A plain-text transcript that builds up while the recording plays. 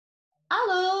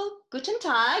Hallo, guten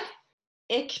Tag.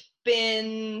 Ich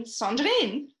bin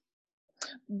Sandrine.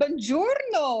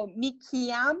 Buongiorno, mi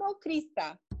chiamo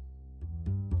Krista.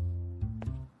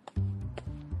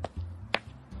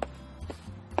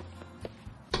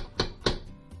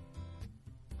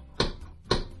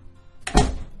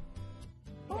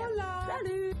 Hola.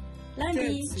 Salut.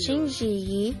 Lundi. 星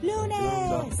期一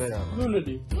Lunes.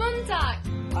 Lunedì. Montag.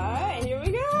 Alright, here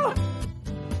we go.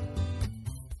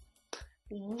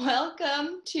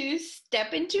 Welcome to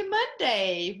Step Into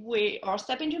Monday.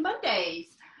 Step Into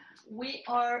Mondays. We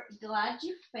are glad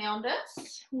you found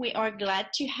us. We are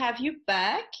glad to have you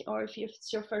back, or if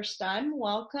it's your first time,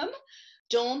 welcome.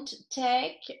 Don't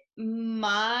take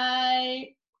my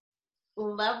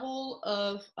level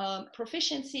of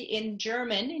proficiency in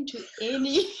German into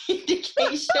any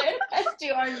indication as to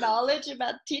our knowledge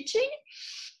about teaching.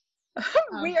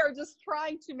 We are just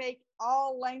trying to make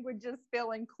all languages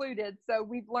feel included. So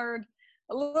we've learned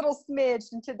a little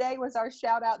smidge, and today was our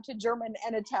shout out to German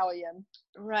and Italian.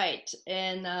 Right.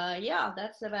 And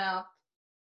that's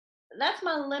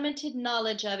my limited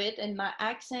knowledge of it. And my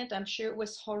accent, I'm sure it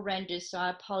was horrendous. So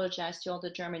I apologize to all the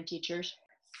German teachers.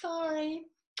 Sorry.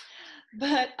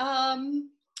 But all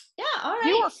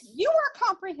right. You were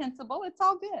comprehensible. It's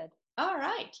all good. All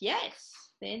right. Yes.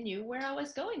 They knew where I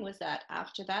was going with that.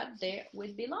 After that, they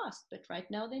would be lost. But right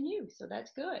now they knew. So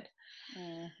that's good.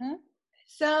 Mm-hmm.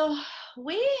 So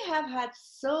we have had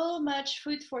so much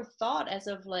food for thought as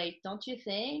of late, don't you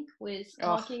think? With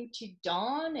talking to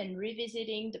Dawn and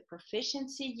revisiting the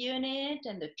proficiency unit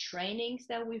and the trainings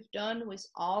that we've done with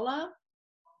Alla.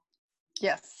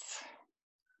 Yes.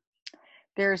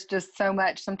 There's just so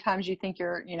much. Sometimes you think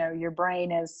your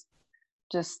brain is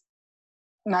just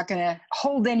not going to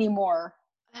hold anymore.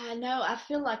 I know. I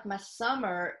feel like my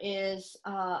summer is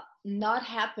not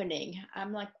happening.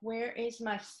 I'm like, where is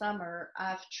my summer?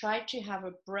 I've tried to have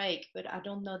a break, but I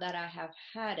don't know that I have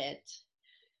had it.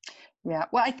 Yeah.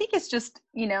 Well, I think it's just,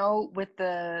 with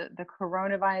the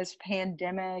coronavirus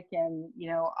pandemic and,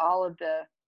 all of the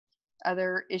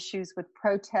other issues with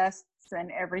protests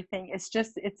and everything, it's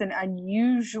an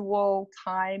unusual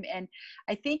time. And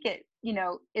I think it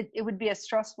would be a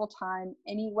stressful time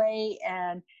anyway.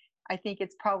 And I think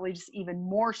it's probably just even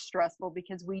more stressful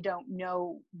because we don't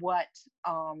know what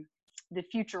the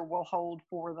future will hold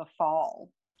for the fall.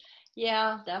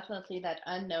 Yeah, definitely that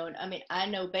unknown. I mean, I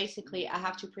know basically I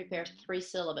have to prepare 3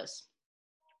 syllabus.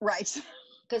 Right.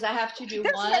 Because I have to do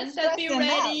one that be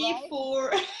ready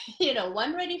for,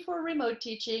 one ready for remote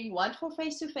teaching, one for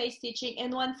face-to-face teaching,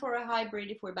 and one for a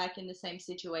hybrid if we're back in the same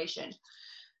situation.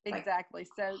 Exactly.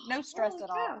 So no stress at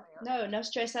all. No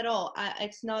stress at all.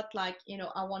 It's not like,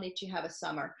 I wanted to have a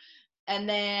summer. And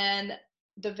then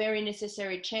the very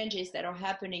necessary changes that are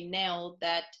happening now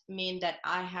that mean that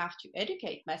I have to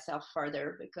educate myself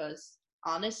further, because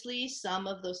honestly, some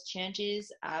of those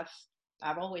changes, I've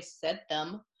always said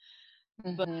them,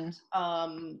 mm-hmm.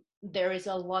 but there is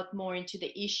a lot more into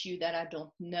the issue that I don't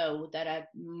know, that I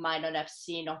might not have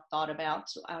seen or thought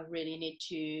about. So I really need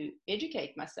to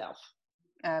educate myself.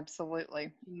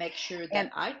 Absolutely. Make sure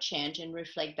that I change and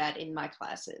reflect that in my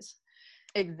classes.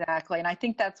 Exactly. And I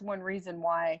think that's one reason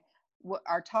why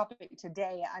our topic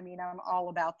today, I mean, I'm all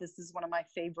about this. Is one of my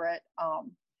favorite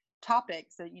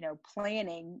topics, that,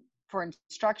 planning for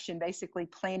instruction, basically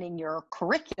planning your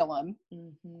curriculum.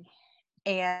 Mm-hmm.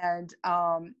 And,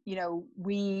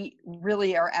 we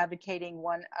really are advocating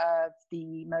one of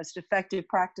the most effective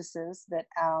practices that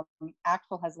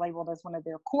ACTFL has labeled as one of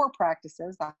their core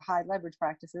practices, the high leverage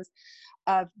practices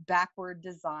of backward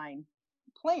design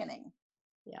planning.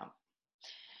 Yeah.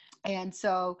 And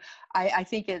so I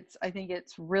think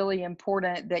it's really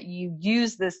important that you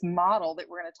use this model that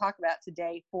we're going to talk about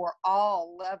today for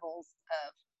all levels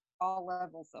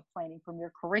of planning, from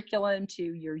your curriculum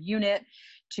to your unit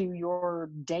to your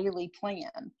daily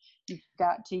plan. You've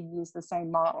got to use the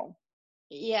same model.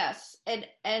 Yes. And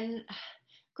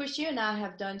of course, you and I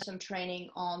have done some training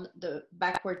on the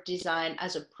backward design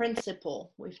as a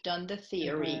principle. We've done the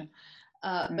theory.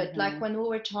 Mm-hmm. But like when we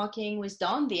were talking with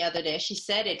Dawn the other day, she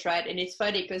said it, right? And it's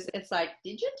funny because it's like,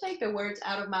 did you take the words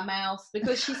out of my mouth?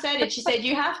 Because she said it. She said,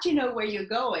 you have to know where you're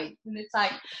going. And it's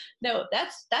like, no,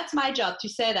 that's my job to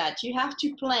say that. You have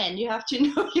to plan. You have to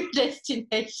know your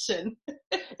destination.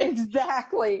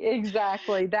 Exactly.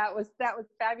 That was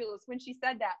fabulous. When she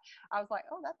said that, I was like,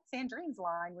 oh, that's Sandrine's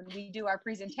line. When we do our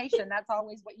presentation, that's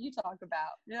always what you talk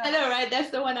about. Yeah. I know, right? That's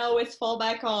the one I always fall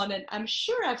back on. And I'm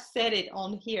sure I've said it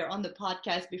on here on the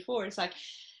podcast before. It's like,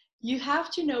 you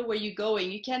have to know where you're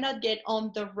going. You cannot get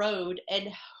on the road and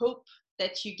hope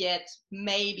that you get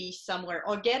maybe somewhere,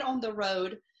 or get on the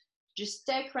road, just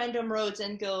take random roads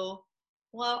and go,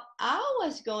 Well, I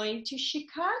was going to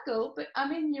Chicago, but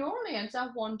I'm in New Orleans. I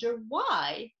wonder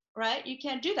why, right? You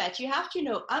can't do that. You have to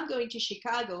know I'm going to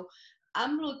Chicago.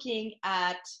 I'm looking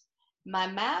at my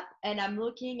map and I'm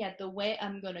looking at the way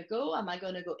I'm going to go. Am I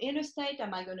going to go interstate?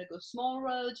 Am I going to go small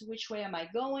roads? Which way am I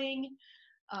going?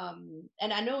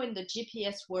 And I know in the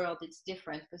GPS world it's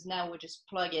different because now we just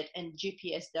plug it and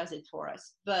GPS does it for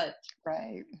us. But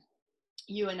Right.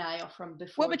 you and I are from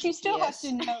before Well, but you still have GPS.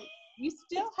 to know. You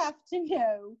still have to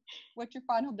know what your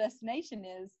final destination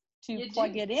is to You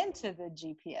plug do. it into the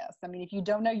GPS. I mean, if you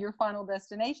don't know your final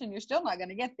destination, you're still not going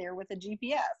to get there with a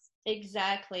GPS.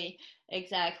 Exactly,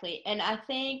 exactly. And I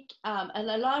think and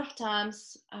a lot of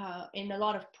times in a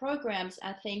lot of programs,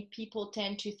 I think people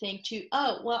tend to think too,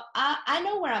 oh, well, I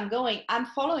know where I'm going. I'm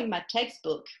following my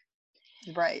textbook.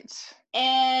 Right.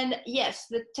 And yes,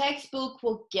 the textbook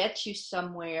will get you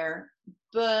somewhere,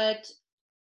 but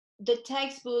the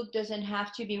textbook doesn't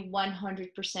have to be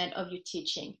 100% of your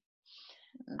teaching.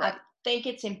 Right. I think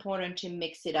it's important to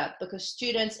mix it up because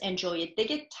students enjoy it. They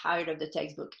get tired of the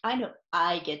textbook. I know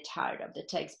I get tired of the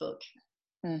textbook.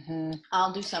 Mm-hmm.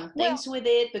 I'll do some things with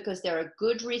it because they're a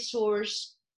good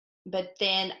resource, but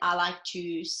then I like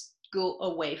to go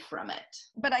away from it.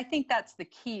 But I think that's the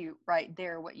key right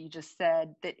there, what you just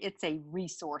said, that it's a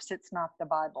resource. It's not the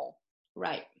Bible.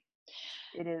 Right.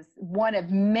 It is one of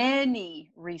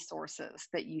many resources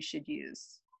that you should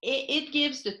use. It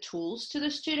gives the tools to the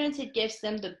students. It gives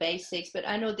them the basics. But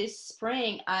I know this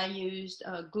spring I used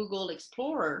Google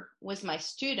Explorer with my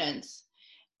students,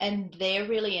 and they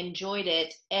really enjoyed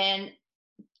it. And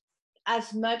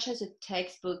as much as a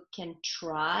textbook can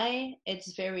try,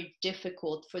 it's very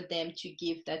difficult for them to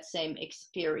give that same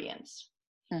experience.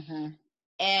 Mm-hmm.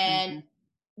 And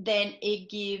Mm-hmm. then it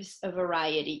gives a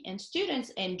variety, and students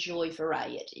enjoy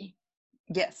variety.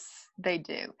 Yes, they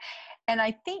do. And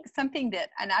I think something that,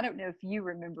 and I don't know if you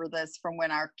remember this from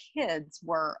when our kids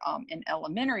were in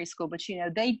elementary school, but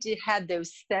they had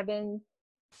those seven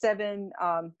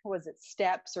what was it,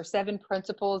 steps or 7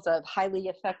 principles of highly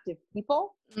effective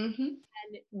people. Mm-hmm.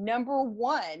 And number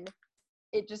one,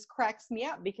 it just cracks me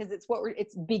up because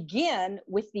it's begin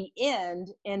with the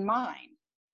end in mind.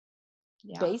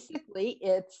 Yeah. Basically,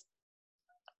 it's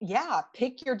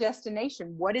pick your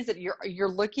destination. What is it?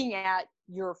 You're looking at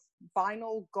your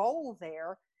final goal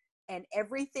there, and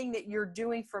everything that you're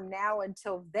doing from now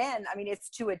until then, I mean, it's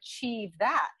to achieve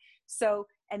that. So,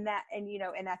 and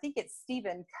I think it's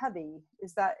Stephen Covey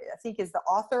is the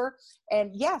author.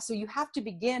 And so you have to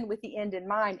begin with the end in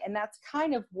mind. And that's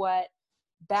kind of what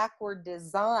backward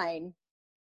design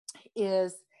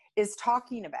is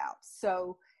talking about.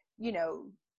 So,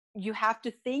 you have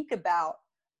to think about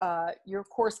your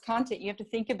course content. You have to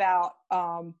think about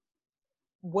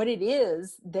what it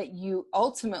is that you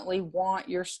ultimately want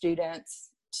your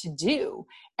students to do.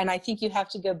 And I think you have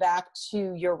to go back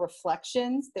to your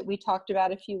reflections that we talked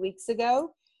about a few weeks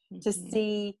ago to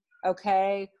see,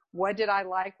 okay, what did I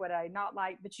like, what did I not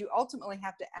like? But you ultimately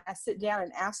have to sit down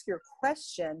and ask your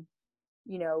question,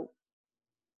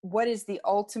 what is the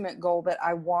ultimate goal that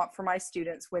I want for my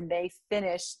students when they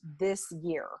finish this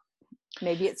year?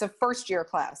 Maybe it's a first year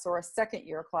class or a second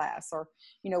year class or,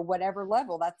 whatever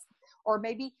level that's, or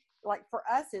maybe like for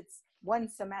us, it's one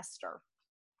semester.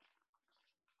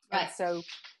 Right. And so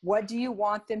what do you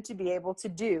want them to be able to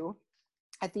do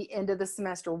at the end of the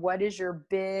semester? What is your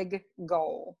big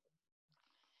goal?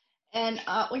 And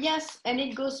yes, and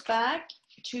it goes back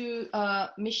to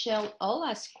Michelle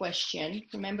Ola's question.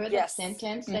 Remember that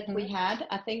sentence that we had?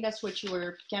 I think that's what you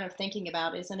were kind of thinking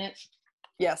about, isn't it?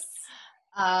 Yes.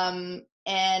 And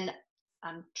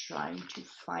I'm trying to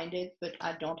find it, but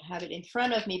I don't have it in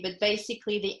front of me. But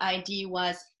basically the idea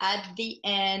was at the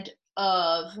end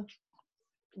of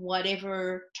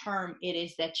whatever term it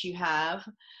is that you have,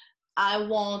 I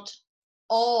want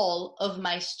all of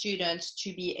my students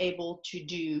to be able to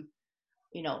do,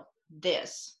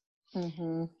 this.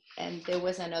 Mm-hmm. And there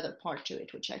was another part to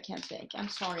it, which I can't think. I'm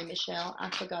sorry, Michelle. I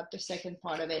forgot the second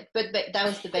part of it. But that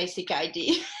was the basic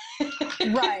idea.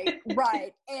 Right.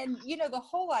 And, the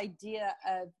whole idea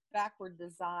of backward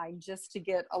design, just to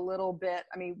get a little bit,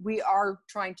 I mean, we are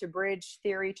trying to bridge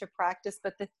theory to practice,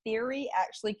 but the theory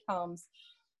actually comes,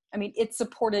 it's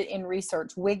supported in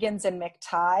research. Wiggins and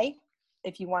McTighe,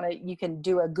 if you want to, you can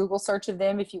do a Google search of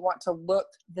them if you want to look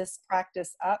this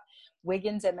practice up.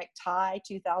 Wiggins and McTighe,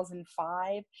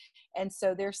 2005. And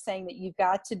so they're saying that you've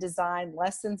got to design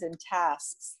lessons and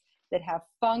tasks that have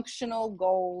functional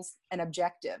goals and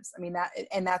objectives.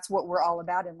 That's what we're all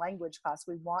about in language class.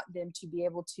 We want them to be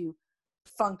able to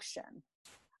function.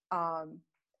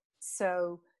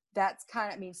 So that's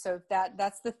kind of, I mean, so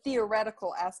that's the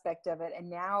theoretical aspect of it. And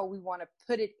now we want to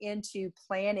put it into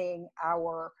planning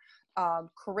our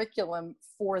curriculum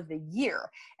for the year.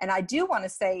 And I do want to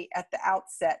say at the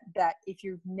outset that if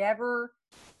you've never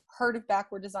heard of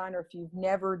backward design, or if you've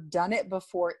never done it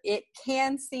before, it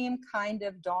can seem kind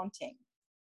of daunting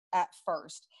at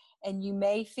first. And you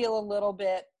may feel a little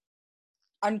bit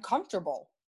uncomfortable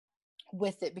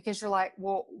with it because you're like,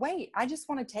 well, wait, I just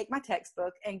want to take my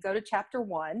textbook and go to chapter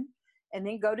 1 and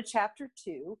then go to chapter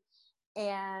 2.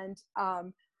 And,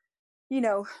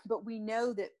 but we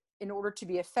know that in order to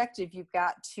be effective, you've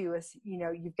got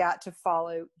to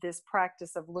follow this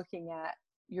practice of looking at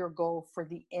your goal for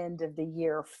the end of the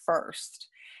year first.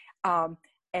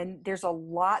 And there's a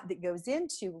lot that goes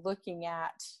into looking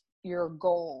at your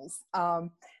goals.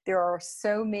 There are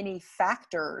so many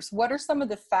factors. What are some of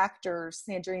the factors,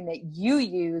 Sandrine, that you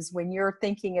use when you're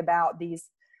thinking about these,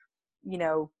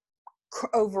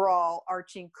 overall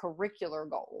arching curricular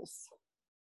goals?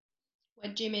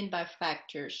 What do you mean by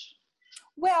factors?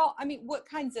 Well, I mean, what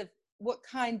kinds of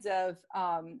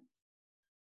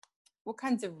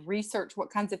research, what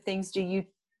kinds of things do you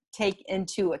take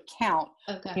into account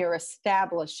when you're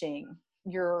establishing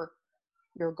your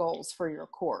goals for your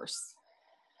course?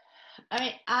 I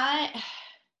mean, of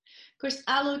course,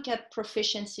 I look at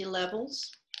proficiency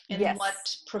levels and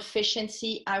what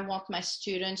proficiency I want my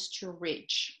students to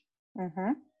reach,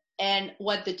 and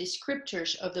what the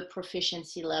descriptors of the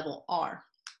proficiency level are.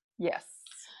 Yes.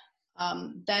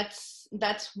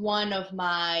 That's one of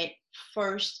my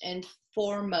first and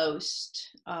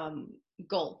foremost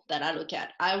goal that I look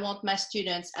at. I want my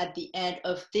students at the end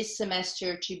of this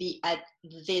semester to be at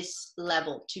this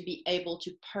level, to be able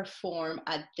to perform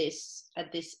at this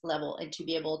level, and to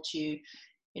be able to,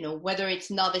 whether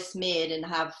it's novice mid and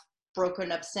have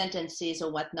broken up sentences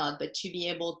or whatnot, but to be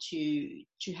able to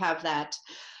have that.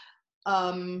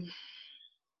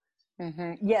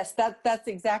 Yes, that's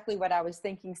exactly what I was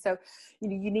thinking. So,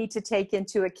 you need to take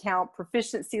into account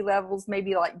proficiency levels,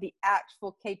 maybe like the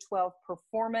actual K-12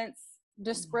 performance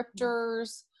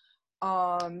descriptors,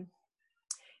 the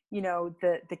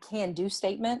can-do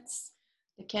statements.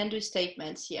 The can-do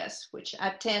statements, yes, which I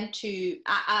tend to,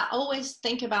 I always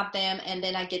think about them and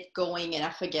then I get going and I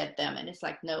forget them. And it's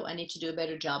like, no, I need to do a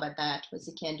better job at that with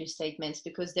the can-do statements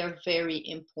because they're very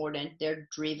important. They're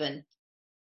driven.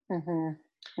 And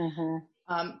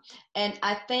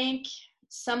I think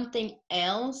something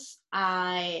else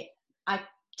I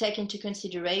take into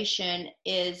consideration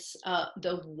is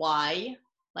the why.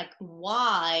 Like,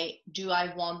 why do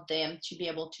I want them to be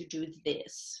able to do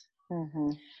this?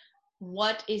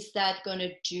 What is that going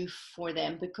to do for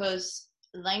them? Because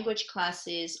language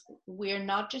classes, we're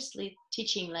not just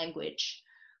teaching language.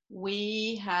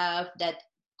 We have that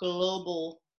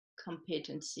global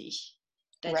competency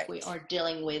that we are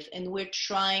dealing with, and we're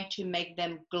trying to make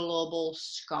them global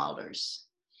scholars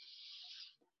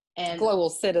and global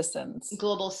citizens,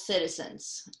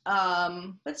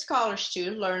 but scholars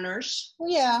too, learners.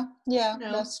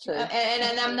 That's true.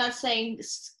 And I'm not saying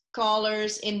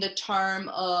scholars in the term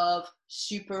of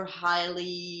super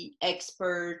highly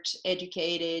expert,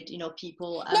 educated,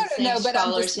 people. I'm saying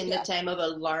scholars in the term of a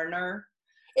learner.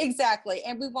 Exactly,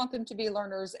 and we want them to be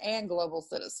learners and global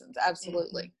citizens.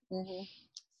 Absolutely.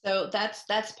 So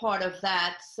that's part of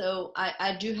that. So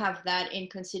I do have that in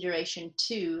consideration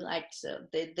too. Like, so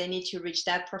they need to reach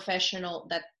that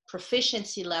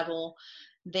proficiency level.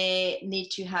 They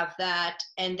need to have that.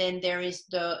 And then there is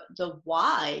the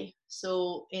why.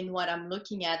 So in what I'm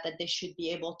looking at that they should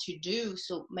be able to do.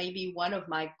 So maybe one of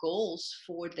my goals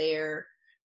for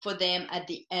them at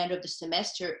the end of the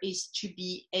semester is to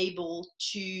be able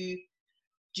to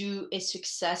do a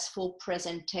successful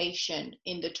presentation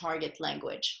in the target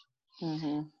language.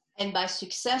 And by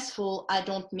successful, I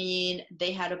don't mean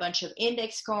they had a bunch of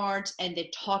index cards and they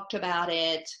talked about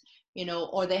it,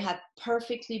 or they had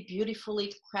perfectly,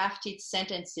 beautifully crafted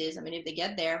sentences. I mean, if they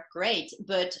get there, great.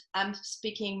 But I'm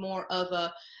speaking more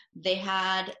of they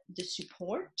had the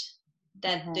support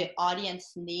that the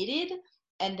audience needed,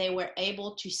 and they were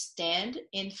able to stand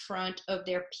in front of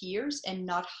their peers and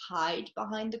not hide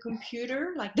behind the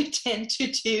computer like they tend to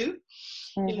do.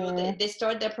 They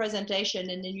start their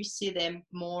presentation and then you see them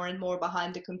more and more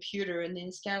behind the computer, and then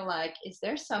it's kind of like, is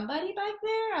there somebody back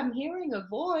there? I'm hearing a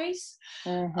voice.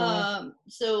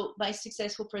 So by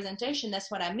successful presentation,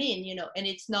 that's what I mean, and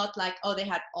it's not like, oh, they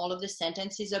had all of the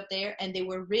sentences up there and they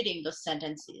were reading those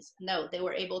sentences. No, they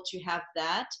were able to have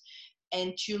that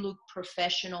and to look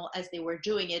professional as they were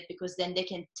doing it, because then they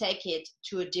can take it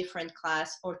to a different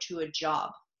class or to a job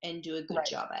and do a good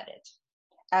job at it.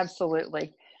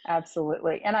 Absolutely.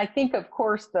 Absolutely. And I think, of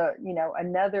course,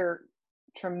 another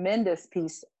tremendous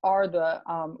piece are the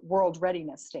world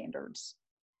readiness standards,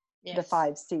 the Yes.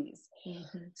 5 C's.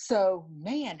 Mm-hmm. So,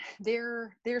 man,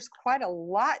 there's quite a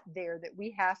lot there that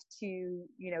we have to,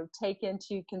 take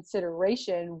into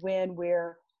consideration when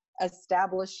we're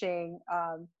establishing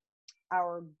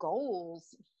our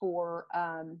goals for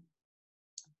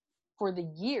the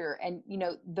year. And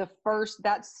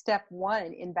that's step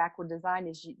one in backward design,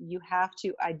 is you have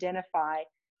to identify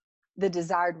the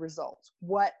desired results.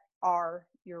 What are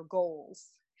your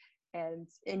goals? And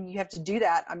you have to do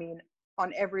that,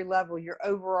 on every level. Your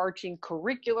overarching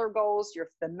curricular goals, your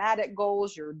thematic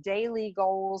goals, your daily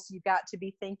goals. You've got to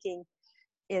be thinking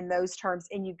in those terms,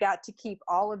 and you've got to keep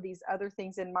all of these other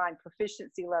things in mind: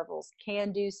 proficiency levels,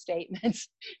 can-do statements,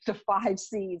 the 5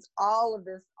 C's, all of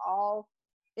this, all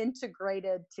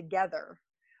integrated together.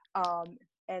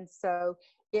 And so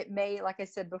it may, like I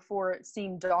said before, it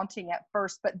seem daunting at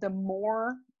first, but the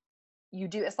more you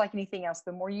do, it's like anything else,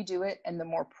 the more you do it and the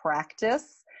more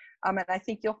practice. And I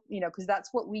think you'll, because that's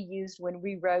what we used when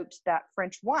we wrote that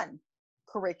French 1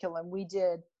 curriculum. We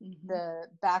did the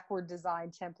backward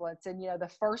design templates, and the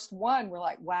first one, we're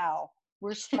like, wow,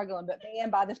 we're struggling, but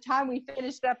man, by the time we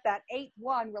finished up that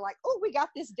 8-1, we're like, oh, we got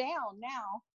this down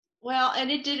now. Well, and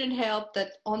it didn't help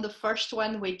that on the first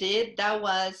one we did, that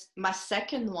was my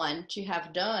second one to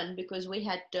have done, because we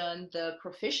had done the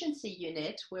proficiency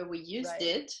unit where we used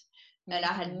it, and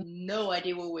I had no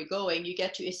idea where we're going. You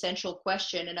get to essential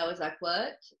question, and I was like,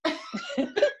 what?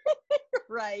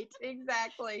 Right,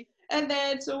 exactly. And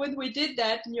then, so when we did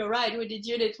that, and you're right, we did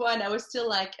unit 1, I was still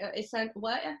like,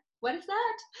 what is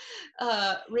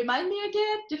that? Remind me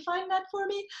again, define that for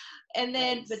me. And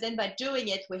then, but then by doing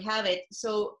it, we have it.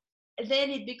 So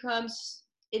then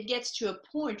it gets to a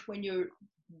point when you're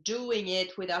doing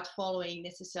it without following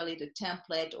necessarily the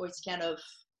template, or it's kind of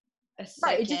a second.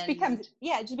 Right, it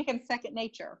just becomes second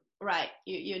nature. Right,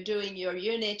 you're doing your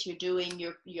unit, you're doing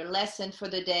your lesson for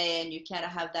the day, and you kind of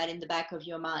have that in the back of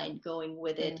your mind going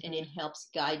with it, and it helps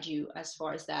guide you as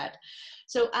far as that.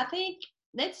 So I think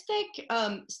let's take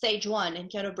stage 1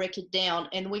 and kind of break it down,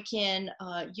 and we can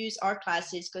use our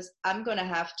classes, because I'm going to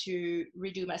have to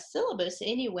redo my syllabus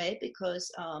anyway,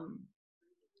 because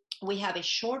we have a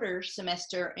shorter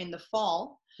semester in the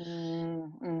fall.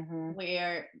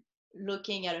 We're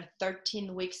looking at a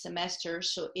 13-week semester,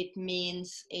 so it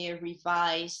means a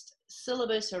revised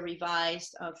syllabus,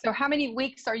 so how many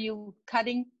weeks are you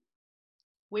cutting?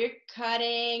 We're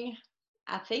cutting,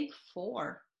 I think,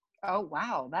 4. Oh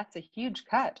wow, that's a huge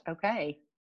cut. Okay,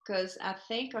 because I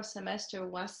think our semester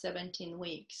was 17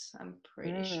 weeks. I'm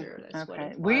pretty sure that's what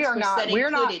it was. We're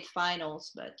not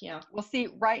finals, but yeah. Well, see,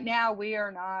 right now we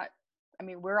are not.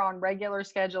 We're on regular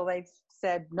schedule. They've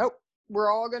said nope. We're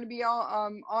all going to be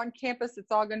on campus.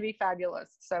 It's all going to be fabulous.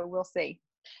 So we'll see.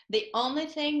 The only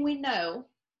thing we know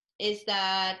is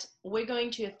that we're going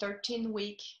to a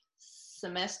 13-week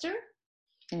semester.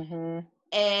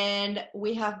 And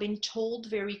we have been told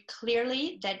very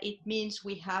clearly that it means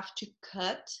we have to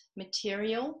cut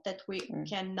material, that we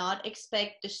cannot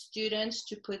expect the students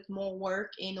to put more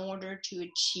work in order to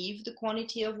achieve the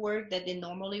quantity of work that they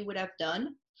normally would have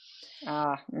done.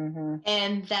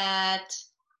 And that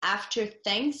after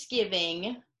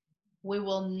Thanksgiving, we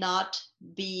will not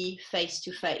be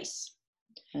face-to-face.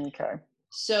 Okay.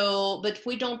 So, but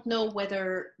we don't know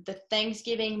whether the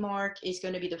Thanksgiving mark is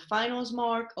going to be the finals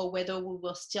mark, or whether we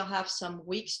will still have some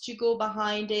weeks to go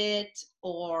behind it,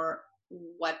 or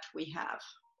what we have.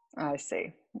 I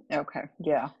see. Okay.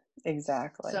 Yeah,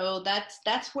 exactly. So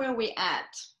that's where we're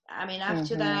at.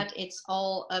 After that, it's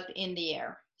all up in the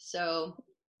air. So,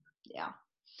 yeah.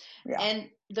 And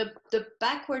the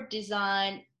backward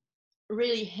design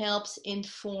really helps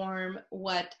inform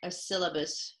what a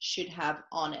syllabus should have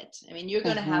on it. You're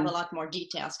going to have a lot more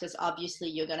details, because obviously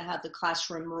you're going to have the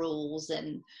classroom rules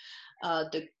and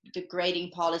the grading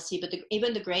policy, but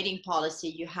even the grading policy,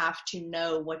 you have to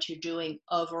know what you're doing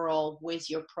overall with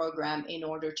your program in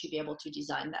order to be able to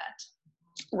design that.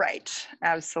 Right.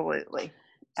 Absolutely.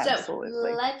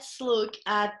 Absolutely. So let's look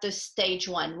at the stage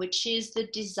 1, which is the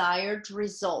desired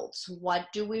results. What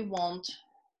do we want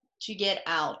to get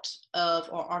out of,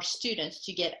 or our students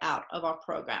to get out of our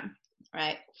program,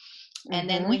 right? And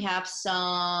then we have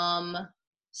some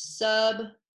sub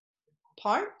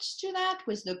parts to that,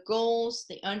 with the goals,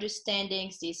 the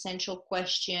understandings, the essential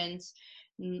questions,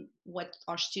 what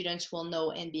our students will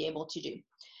know and be able to do.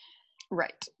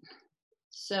 Right.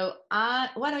 So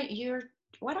what are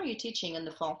you teaching in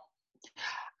the fall?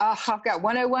 I've got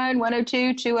 101,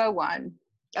 102, 201.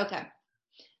 Okay.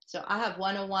 So I have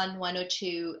 101,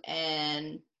 102,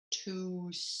 and 2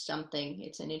 something.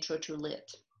 It's an intro to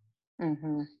lit.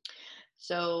 Mm-hmm.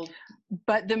 So,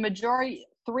 but the majority,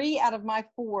 3 out of my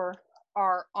 4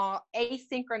 are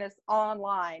asynchronous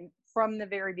online from the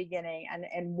very beginning,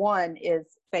 and 1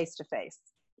 is face-to-face.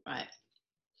 right.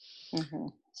 Mm-hmm.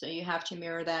 So you have to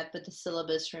mirror that, but the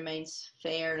syllabus remains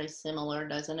fairly similar,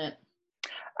 doesn't it?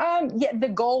 Yeah, the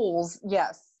goals,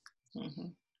 yes. Mm-hmm.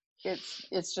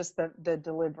 It's just the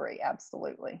delivery,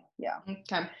 absolutely. Yeah.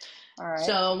 Okay. All right.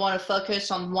 So I want to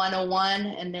focus on 101,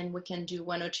 and then we can do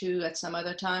 102 at some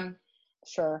other time.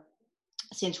 Sure.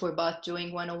 Since we're both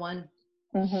doing 101.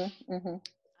 Mm-hmm. Mm-hmm. All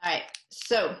right.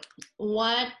 So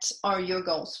what are your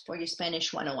goals for your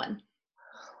Spanish 101?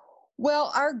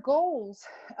 Well, our goals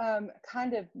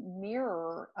kind of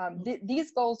mirror,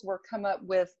 these goals were come up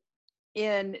with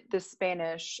in the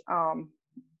Spanish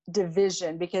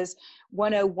division, because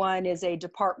 101 is a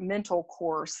departmental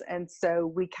course, and so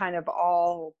we kind of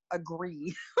all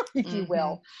agree, if you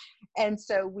will. And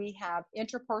so we have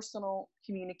interpersonal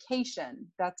communication.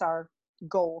 That's our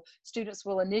goal. Students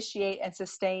will initiate and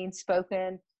sustain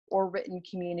spoken or written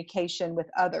communication with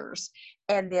others.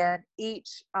 And then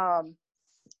each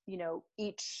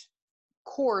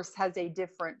course has a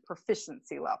different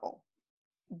proficiency level.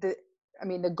 The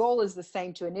goal is the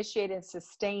same, to initiate and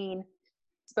sustain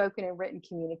spoken and written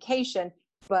communication,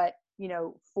 but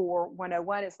for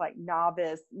 101 it's like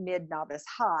novice, mid-novice,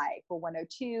 high. For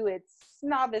 102 it's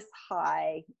novice,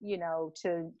 high,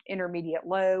 to intermediate,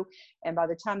 low, and by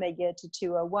the time they get to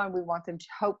 201 we want them to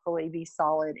hopefully be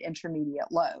solid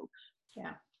intermediate, low.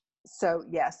 Yeah.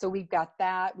 So we've got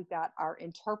that. We've got our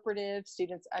interpretive.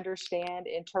 Students understand,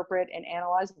 interpret, and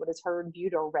analyze what is heard,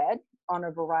 viewed, or read on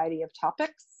a variety of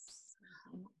topics.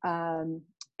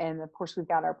 And of course, we've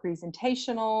got our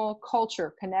presentational,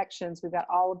 culture, connections. We've got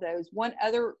all of those. One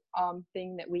other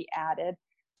thing that we added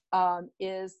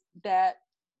is that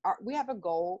we have a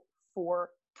goal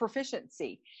for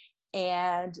proficiency.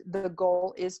 And the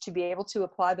goal is to be able to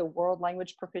apply the World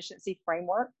Language Proficiency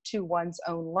Framework to one's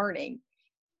own learning.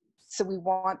 So we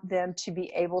want them to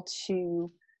be able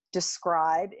to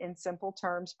describe in simple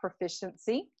terms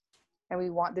proficiency, and we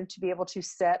want them to be able to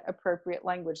set appropriate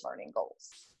language learning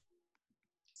goals.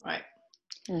 Right.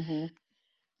 Mm-hmm.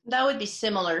 That would be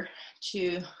similar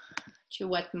to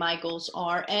what my goals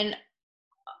are. And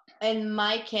in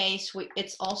my case,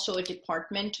 it's also a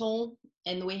departmental,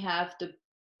 and we have the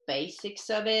basics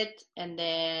of it, and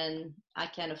then I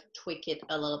kind of tweak it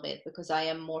a little bit because I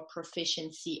am more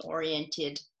proficiency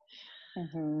oriented.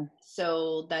 Mm-hmm.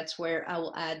 So that's where I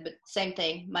will add, but same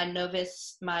thing, my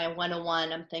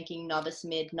 101, I'm thinking novice,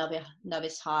 mid,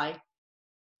 novice, high.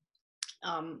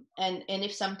 And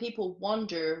if some people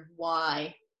wonder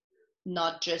why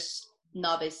not just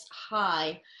novice,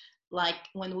 high, like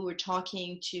when we were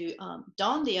talking to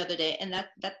Dawn the other day, and that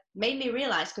made me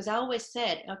realize, because I always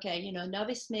said, okay,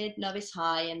 novice, mid, novice,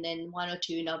 high, and then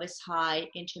 102, novice, high,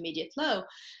 intermediate, low.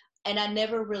 And I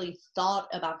never really thought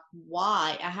about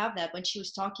why I have that. When she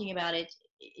was talking about it,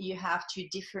 you have to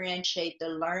differentiate the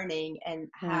learning and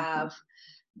have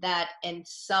that. And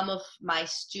some of my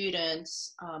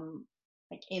students,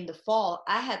 like in the fall,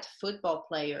 I had football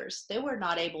players. They were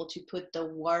not able to put the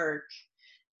work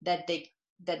that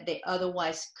they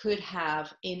otherwise could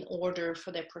have in order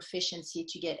for their proficiency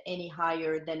to get any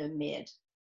higher than a mid.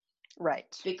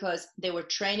 Right. Because they were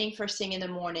training first thing in the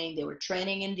morning, they were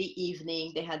training in the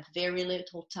evening, they had very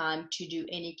little time to do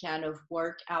any kind of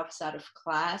work outside of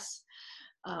class.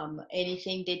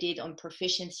 Anything they did on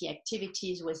proficiency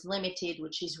activities was limited,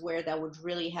 which is where that would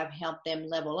really have helped them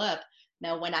level up.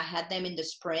 Now, when I had them in the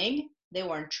spring, they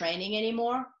weren't training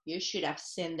anymore. You should have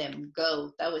seen them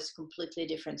go. That was completely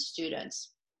different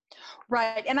students.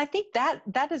 Right. And I think that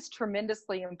is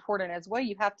tremendously important as well.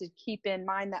 You have to keep in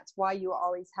mind that's why you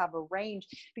always have a range,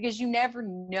 because you never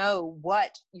know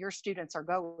what your students are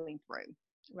going through.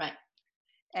 Right.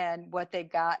 And what they've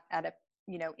got at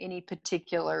any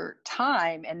particular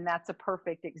time. And that's a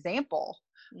perfect example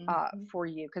for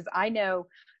you, because I know,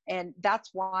 and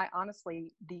that's why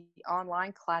honestly the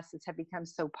online classes have become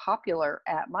so popular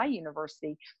at my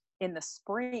university in the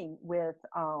spring with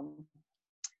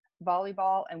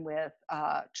volleyball and with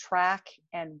track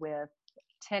and with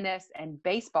tennis and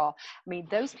baseball. I mean,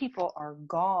 those people are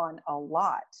gone a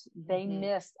lot. They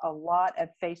miss a lot of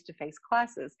face-to-face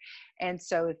classes. And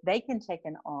so if they can take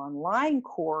an online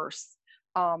course,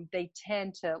 they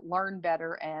tend to learn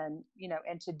better and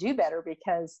to do better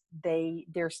because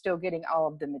they're still getting all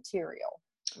of the material.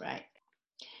 Right.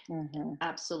 Mm-hmm.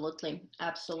 Absolutely.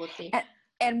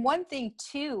 And one thing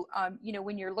too,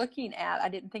 when you're looking at, I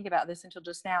didn't think about this until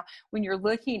just now, when you're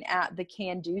looking at the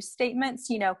can-do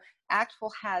statements,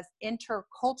 ACTFL has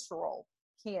intercultural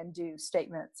can-do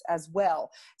statements as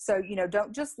well. So,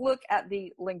 don't just look at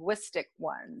the linguistic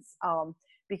ones,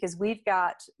 because we've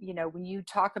got, when you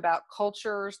talk about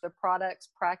cultures, the products,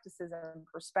 practices, and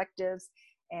perspectives,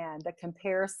 and the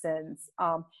comparisons,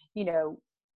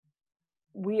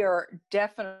 we are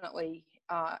definitely,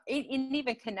 in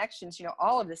even connections,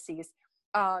 all of the C's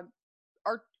are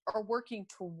working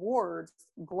towards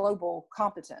global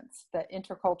competence. That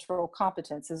intercultural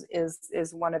competence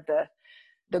is one of the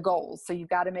goals. So you've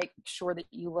got to make sure that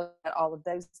you look at all of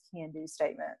those can-do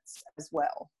statements as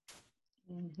well.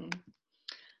 Mm-hmm.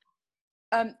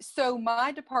 So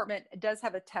my department does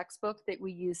have a textbook that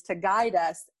we use to guide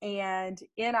us, and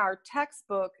in our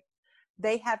textbook,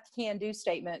 they have can-do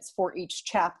statements for each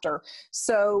chapter.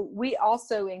 So we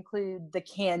also include the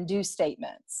can-do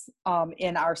statements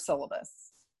in our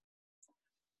syllabus.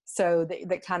 So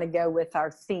that kind of go with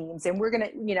our themes. And we're going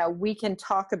to, we can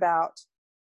talk about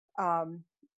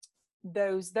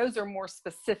those are more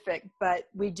specific, but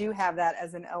we do have that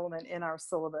as an element in our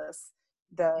syllabus,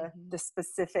 the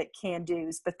specific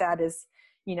can-dos, but that is,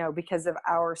 because of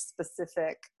our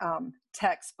specific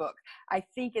textbook. I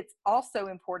think it's also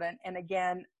important, and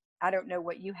again, I don't know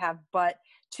what you have, but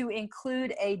to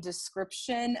include a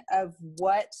description of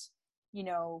what,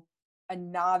 a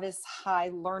novice high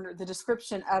learner, the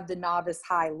description of the novice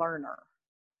high learner.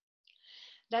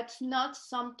 That's not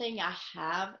something I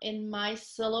have in my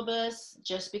syllabus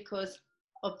just because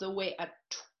of the way I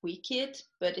tweak it,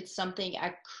 but it's something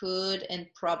I could and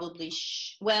probably,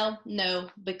 no,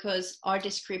 because our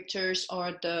descriptors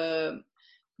are the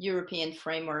European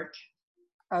framework.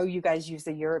 Oh, you guys use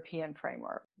the European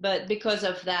framework. But because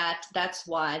of that, that's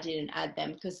why I didn't add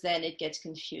them, because then it gets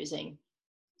confusing.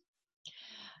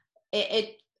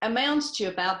 It amounts to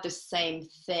about the same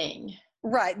thing.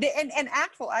 Right. And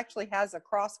ACTFL actually has a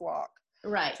crosswalk.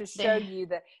 Right. To show you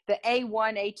the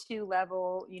A1, A2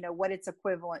 level, what it's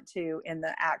equivalent to in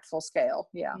the ACTFL scale.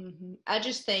 Yeah. Mm-hmm. I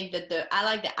just think that I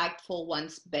like the ACTFL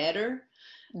ones better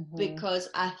because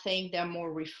I think they're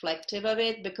more reflective of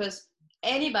it, because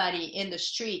anybody in the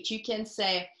street, you can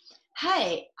say,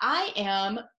 hey, I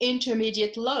am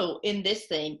intermediate low in this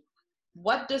thing.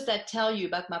 What does that tell you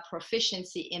about my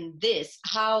proficiency in this?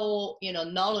 How,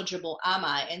 knowledgeable am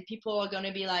I? And people are going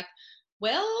to be like,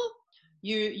 well,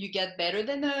 you get better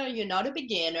than you're not a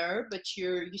beginner, but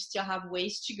you still have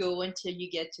ways to go until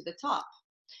you get to the top.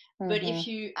 But if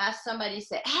you ask somebody,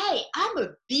 say, hey, I'm a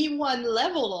B1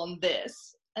 level on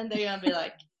this, and they're going to be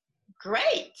like,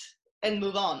 great, and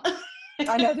move on.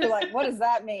 I know, they're like, what does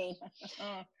that mean?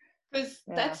 Because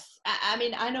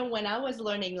I know when I was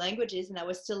learning languages and I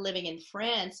was still living in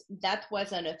France, that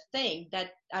wasn't a thing.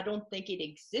 That I don't think it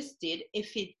existed.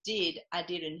 If it did, I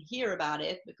didn't hear about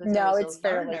it because I was a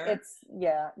learner.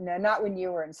 Not when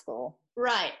you were in school.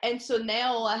 Right. And so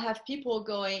now I have people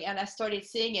going, and I started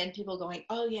seeing it, and people going,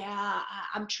 oh yeah,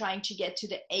 I'm trying to get to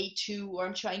the A2 or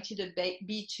I'm trying to the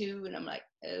B2. And I'm like,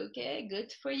 okay,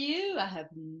 good for you. I have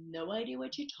no idea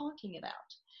what you're talking about.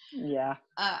 Yeah.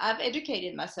 I've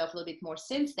educated myself a little bit more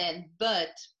since then,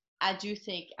 but I do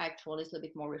think ACTFL is a little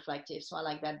bit more reflective, so I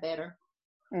like that better.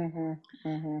 One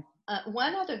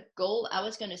other goal I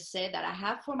was going to say that I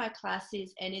have for my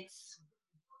classes, and it's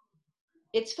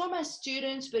for my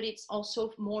students, but it's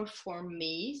also more for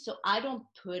me, so I don't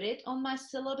put it on my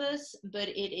syllabus, but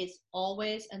it is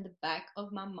always in the back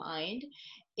of my mind,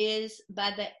 is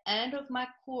by the end of my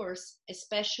course,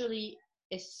 especially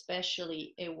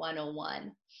a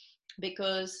 101,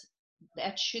 because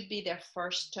that should be their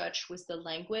first touch with the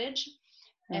language.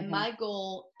 And my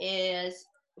goal is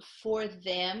for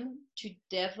them to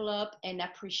develop an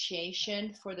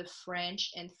appreciation for the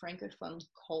French and Francophone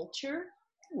culture.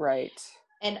 Right.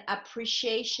 And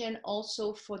appreciation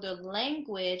also for the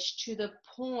language, to the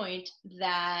point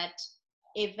that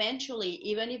eventually,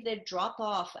 even if they drop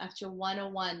off after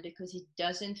 101 because it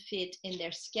doesn't fit in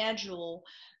their schedule,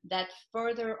 that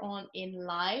further on in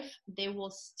life, they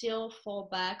will still fall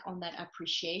back on that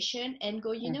appreciation and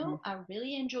go, I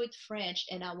really enjoyed French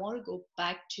and I want to go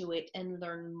back to it and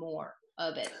learn more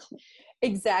of it.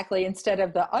 Exactly. Instead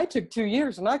of I took 2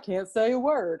 years and I can't say a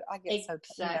word. I get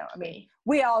exactly.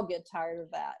 We all get tired of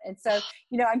that. And so,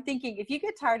 I'm thinking, if you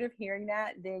get tired of hearing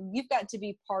that, then you've got to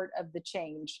be part of the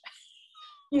change.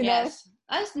 Yes,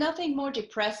 there's nothing more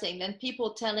depressing than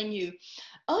people telling you,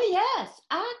 oh yes,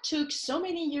 I took so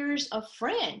many years of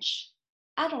French.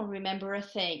 I don't remember a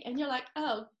thing. And you're like,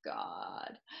 oh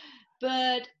God,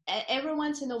 But every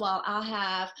once in a while, I'll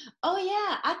have, oh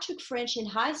yeah, I took French in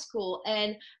high school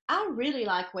and I really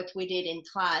like what we did in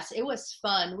class. It was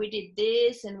fun. We did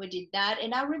this and we did that.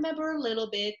 And I remember a little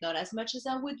bit, not as much as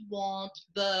I would want,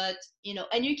 but,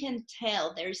 and you can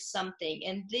tell there's something.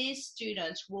 And these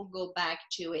students will go back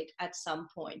to it at some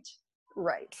point.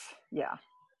 Right. Yeah.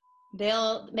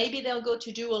 Maybe they'll go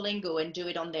to Duolingo and do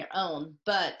it on their own,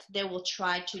 but they will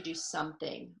try to do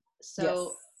something.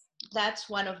 So that's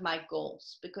one of my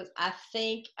goals, because I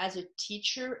think as a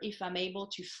teacher, if I'm able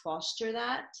to foster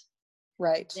that,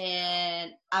 right,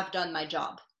 then I've done my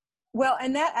job. Well,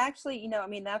 and that actually,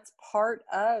 that's part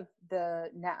of the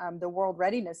World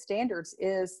Readiness Standards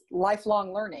is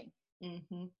lifelong learning.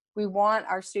 Mm-hmm. We want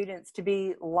our students to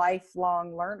be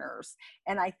lifelong learners.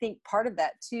 And I think part of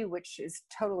that too, which is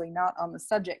totally not on the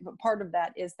subject, but part of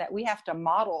that is that we have to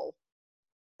model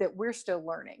that we're still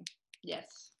learning.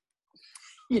 Yes.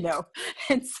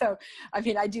 And so, I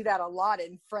do that a lot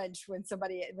in French when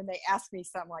they ask me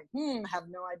something like, have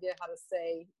no idea how to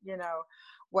say,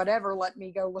 whatever, let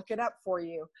me go look it up for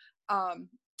you.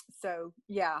 So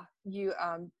yeah, you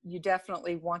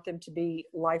definitely want them to be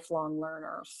lifelong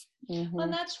learners. Mm-hmm. Well,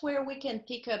 that's where we can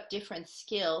pick up different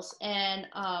skills. And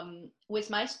with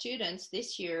my students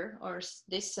this year or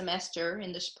this semester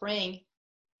in the spring,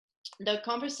 the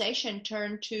conversation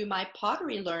turned to my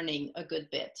pottery learning a good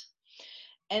bit.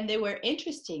 And they were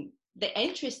interested.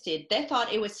 They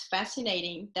thought it was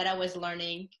fascinating that I was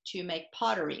learning to make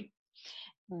pottery.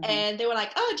 Mm-hmm. And they were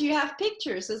like, oh, do you have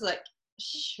pictures? I was like,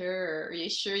 sure. Are you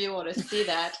sure you want to see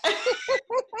that?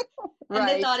 And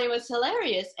they thought it was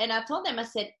hilarious. And I told them, I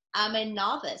said, I'm a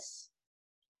novice.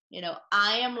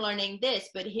 I am learning this,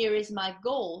 but here is my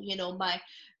goal.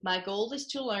 My goal is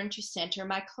to learn to center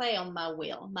my clay on my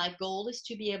wheel. My goal is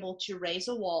to be able to raise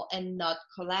a wall and not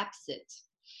collapse it.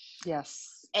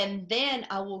 Yes. And then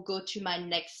I will go to my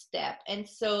next step. And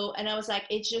I was like,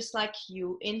 it's just like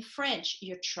you in French.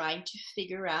 You're trying to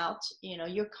figure out,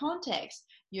 your context.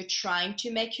 You're trying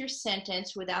to make your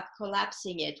sentence without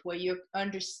collapsing it, where you're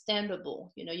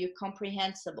understandable, you're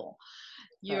comprehensible.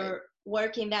 You're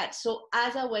working that. So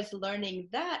as I was learning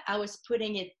that, I was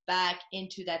putting it back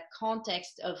into that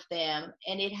context of them,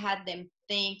 and it had them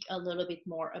think a little bit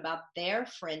more about their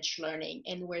French learning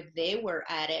and where they were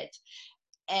at it.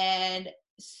 And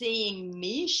seeing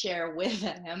me share with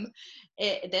them,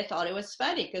 they thought it was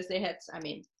funny, because they had,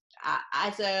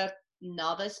 as a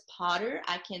novice potter,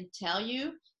 I can tell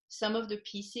you some of the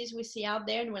pieces we see out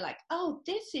there and we're like, oh,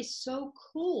 this is so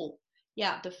cool.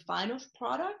 Yeah, the final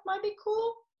product might be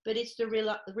cool, but it's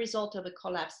the result of a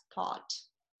collapsed pot.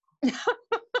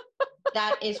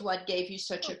 That is what gave you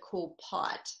such a cool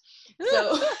pot.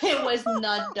 So it was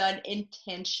not done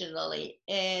intentionally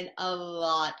in a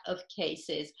lot of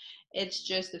cases. It's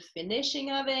just the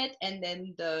finishing of it and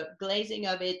then the glazing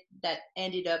of it that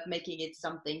ended up making it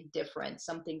something different,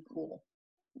 something cool.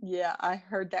 Yeah, I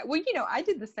heard that. Well, I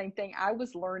did the same thing. I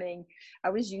was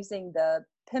using the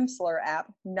Pimsleur app,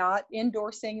 not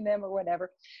endorsing them or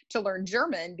whatever, to learn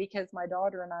German, because my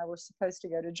daughter and I were supposed to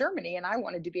go to Germany and I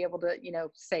wanted to be able to,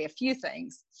 say a few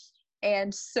things.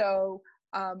 And so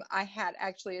I had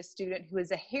actually a student who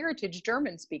is a heritage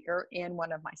German speaker in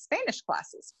one of my Spanish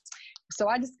classes. So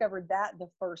I discovered that the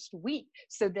first week.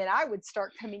 So then I would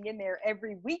start coming in there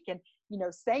every week and,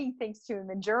 saying things to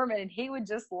him in German, and he would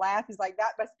just laugh. He's like,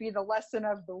 that must be the lesson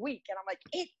of the week. And I'm like,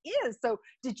 it is. So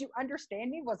did you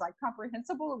understand me? Was I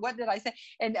comprehensible? What did I say?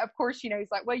 And of course, he's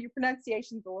like, well, your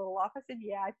pronunciation's a little off. I said,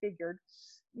 yeah, I figured,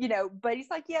 but he's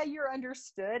like, yeah, you're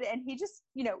understood. And he just,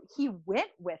 he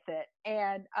went with it.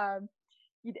 And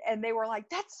they were like,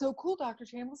 that's so cool, Dr.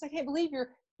 Chambliss. I can't believe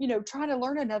you're, trying to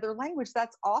learn another language.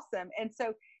 That's awesome. And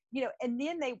so, and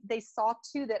then they saw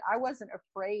too that I wasn't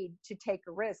afraid to take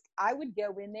a risk. I would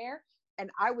go in there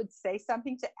and I would say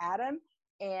something to Adam.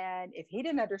 And if he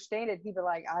didn't understand it, he'd be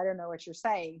like, I don't know what you're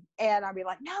saying. And I'd be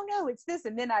like, no, it's this.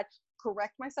 And then I'd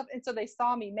correct myself. And so they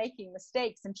saw me making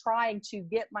mistakes and trying to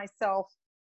get myself,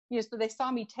 so they saw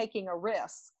me taking a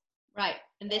risk. Right.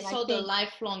 And they saw the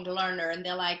lifelong learner and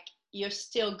they're like, you're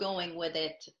still going with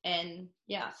it. And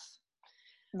yes.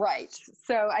 Right.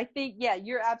 So I think, yeah,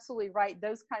 you're absolutely right.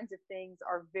 Those kinds of things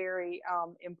are very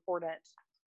important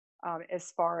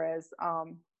as far as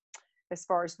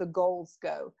the goals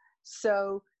go.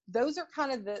 So those are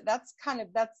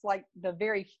that's like the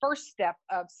very first step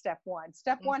of step one.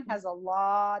 Step one has a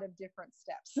lot of different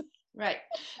steps. Right.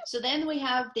 So then we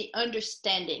have the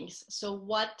understandings. So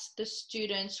what the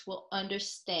students will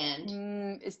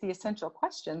understand. Is the essential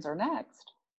questions are next.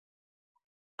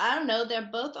 I don't know. They're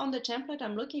both on the template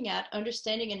I'm looking at.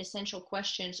 Understanding and essential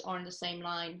questions are on the same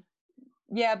line.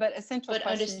 Yeah, but essential But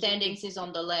questions. understandings is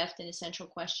on the left and essential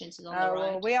questions is on the Oh,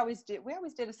 right. well, we always did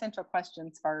essential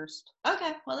questions first.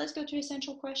 Okay, well, let's go to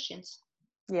essential questions.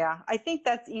 Yeah, I think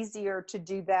that's easier to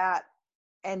do that,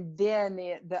 and then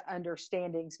the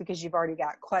understandings, because you've already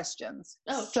got questions.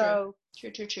 Oh, so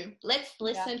true. Let's Yeah.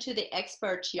 listen to the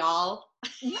experts, y'all.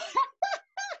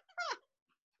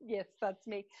 Yes, that's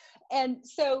me. And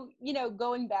so,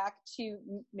 going back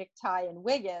to McTighe and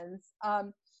Wiggins,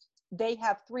 they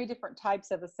have 3 different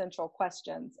types of essential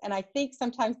questions. And I think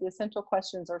sometimes the essential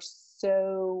questions are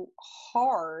so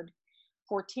hard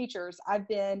for teachers. I've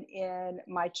been in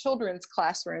my children's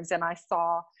classrooms and I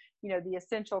saw, the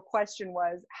essential question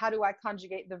was, how do I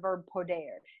conjugate the verb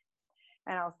poder?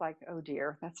 And I was like, oh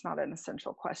dear, that's not an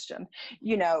essential question,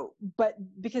 but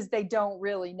because they don't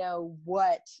really know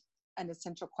what an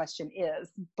essential question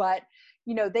is. But,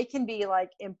 they can be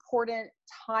like important,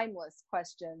 timeless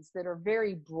questions that are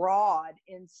very broad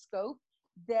in scope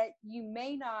that you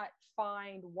may not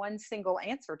find one single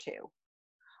answer to.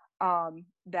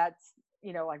 That's,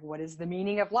 like, what is the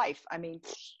meaning of life? I mean,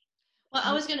 well,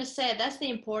 I was going to say that's the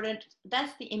importance,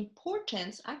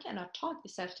 I cannot talk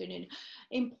this afternoon,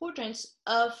 importance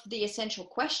of the essential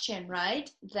question, right?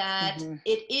 That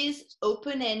it is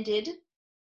open-ended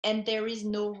and there is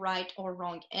no right or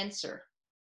wrong answer.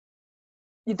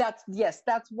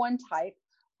 That's one type.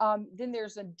 Then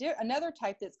there's another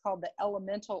type that's called the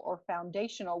elemental or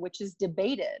foundational, which is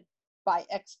debated by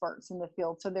experts in the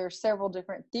field. So there's several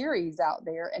different theories out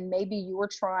there, and maybe you were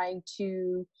trying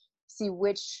to see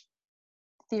which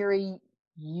theory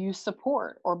you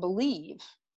support or believe.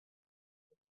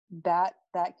 That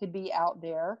could be out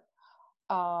there.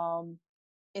 And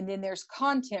then there's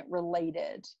content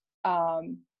related,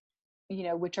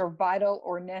 which are vital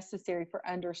or necessary for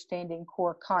understanding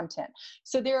core content.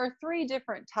 So there are 3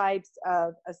 different types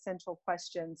of essential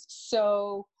questions.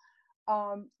 So,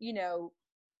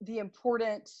 the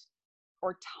important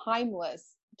or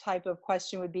timeless type of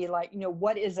question would be like,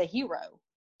 what is a hero?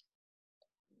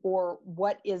 Or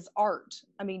what is art?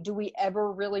 I mean, do we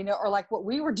ever really know? Or like what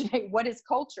we were doing, what is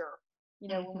culture?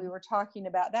 When we were talking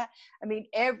about that. I mean,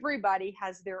 everybody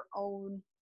has their own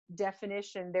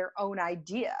definition, their own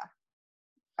idea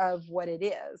of what it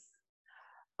is.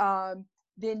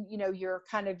 Then, your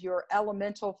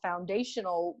elemental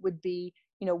foundational would be,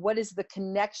 what is the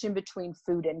connection between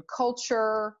food and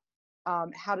culture?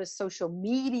 How does social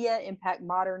media impact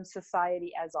modern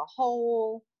society as a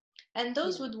whole? And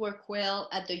those would work well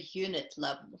at the unit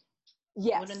level.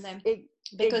 Yes. Wouldn't they?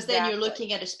 Because exactly. Then you're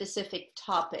looking at a specific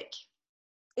topic.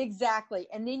 Exactly.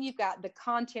 And then you've got the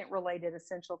content related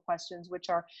essential questions, which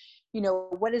are,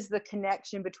 what is the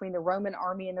connection between the Roman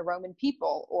army and the Roman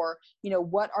people? Or,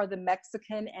 what are the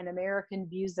Mexican and American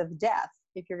views of death?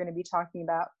 If you're going to be talking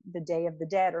about the Day of the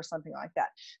Dead or something like that.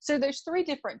 So there's 3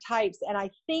 different types. And I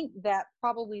think that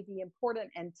probably the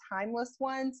important and timeless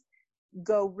ones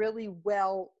go really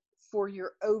well for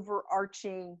your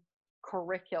overarching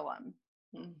curriculum.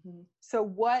 Mm-hmm. So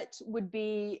what would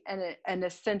be an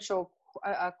essential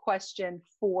question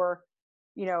for,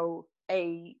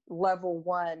 a level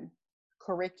 1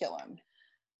 curriculum?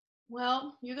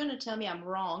 Well, you're going to tell me I'm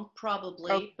wrong,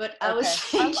 probably, Okay. But I was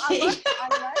thinking. I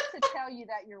love to tell you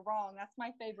that you're wrong. That's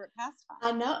my favorite pastime.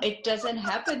 I know, it doesn't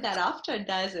happen that often,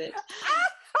 does it?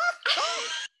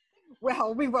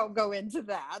 Well, we won't go into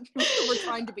that. We're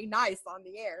trying to be nice on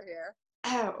the air here.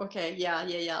 Oh, okay. Yeah.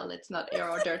 Let's not air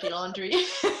our dirty laundry.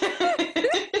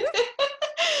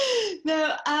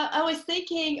 No, I was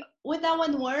thinking, would that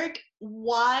one work?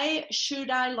 Why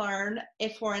should I learn a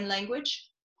foreign language?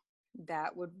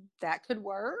 That could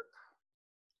work.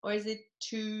 Or is it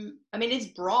too, it's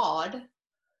broad.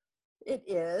 It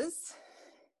is.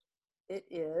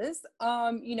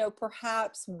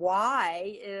 Perhaps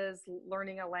why is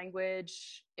learning a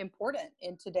language important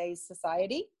in today's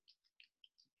society?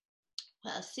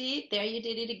 Well, see, there you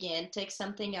did it again. Take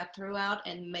something I threw out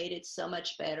and made it so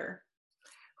much better.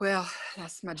 Well,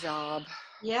 that's my job.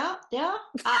 Yeah.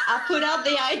 I put out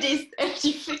the ideas and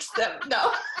you fixed them.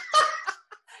 No.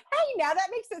 Hey, now that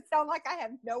makes it sound like I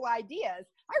have no ideas.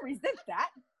 I resent that.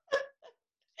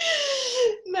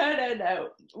 No.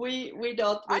 We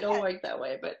don't work that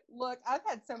way. But look, I've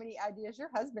had so many ideas. Your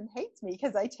husband hates me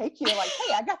because I take you like,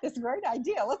 hey, I got this great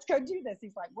idea. Let's go do this.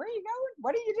 He's like, where are you going?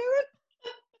 What are you doing?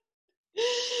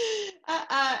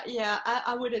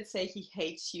 I wouldn't say he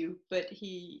hates you, but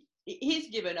he's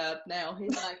given up now.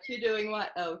 He's like, you're doing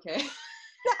what? Oh, okay.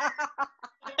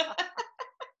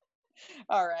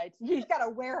 All right. You've got to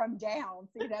wear them down.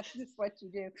 See, that's just what you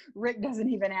do. Rick doesn't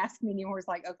even ask me anymore. He's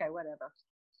like, okay, whatever.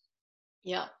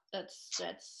 Yeah, that's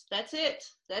it. That's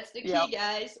the Yep. key,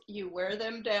 guys. You wear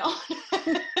them down.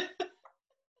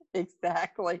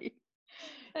 Exactly.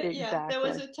 Yeah, there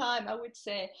was Exactly. a time I would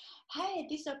say, "Hey,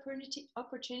 this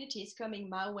opportunity is coming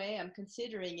my way. I'm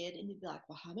considering it," and you'd be like,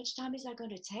 "Well, how much time is that going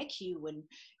to take you? When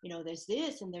there's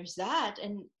this and there's that."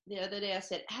 And the other day I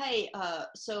said, "Hey,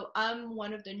 so I'm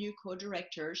one of the new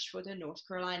co-directors for the North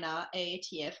Carolina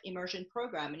AATF immersion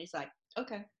program," and he's like,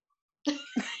 "Okay."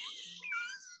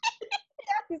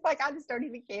 He's like, I just don't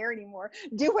even care anymore.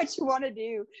 Do what you want to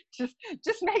do.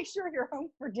 Just make sure you're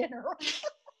home for dinner.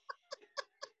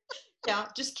 Yeah,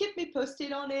 just keep me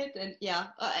posted on it, and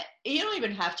yeah, you don't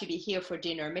even have to be here for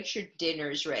dinner. Make sure dinner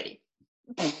is ready.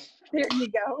 There you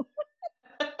go.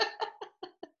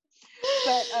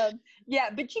 But yeah,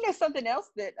 but something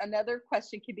else, that another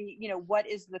question could be, what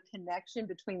is the connection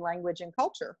between language and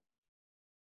culture?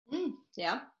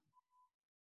 Yeah.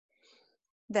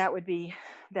 That would be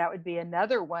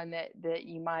another one that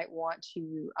you might want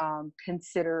to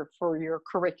consider for your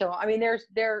curriculum. I mean,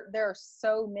 there are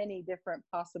so many different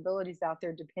possibilities out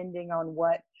there, depending on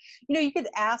what you could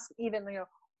ask. Even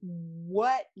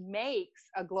what makes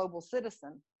a global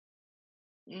citizen?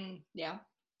 Yeah.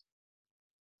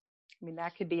 I mean,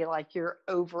 that could be like your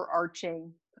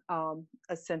overarching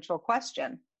essential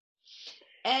question.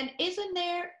 And isn't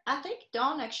there, I think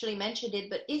Dawn actually mentioned it,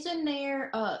 but isn't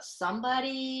there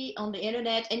somebody on the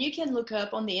internet, and you can look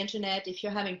up on the internet if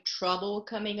you're having trouble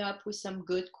coming up with some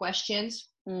good questions.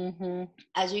 Mm-hmm.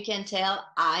 As you can tell,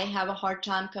 I have a hard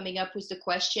time coming up with the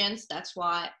questions. That's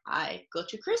why I go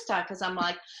to Krista, because I'm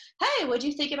like, "Hey, what do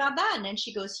you think about that?" And then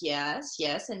she goes, "Yes,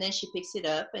 yes." And then she picks it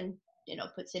up and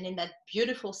puts it in that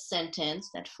beautiful sentence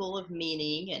that's full of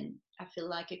meaning. And I feel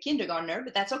like a kindergartner,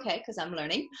 but that's okay because I'm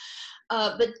learning.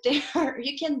 But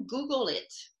you can Google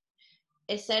it.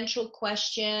 Essential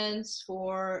questions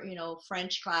for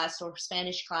French class or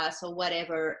Spanish class or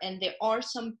whatever, and there are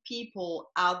some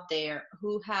people out there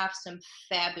who have some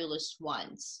fabulous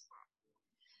ones.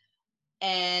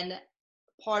 And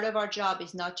part of our job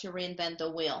is not to reinvent the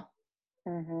wheel.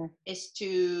 Mm-hmm. Is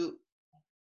to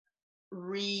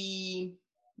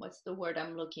what's the word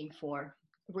I'm looking for?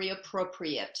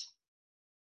 Reappropriate.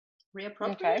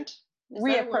 Okay.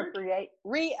 Reappropriate.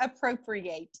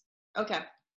 Okay.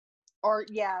 Or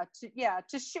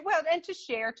to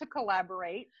share, to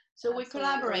collaborate. So Absolutely. We're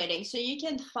collaborating. So you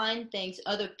can find things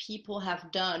other people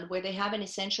have done where they have an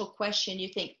essential question. You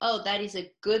think, oh, that is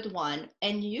a good one,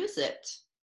 and use it.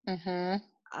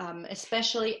 Mm-hmm.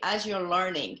 Especially as you're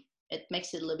learning, it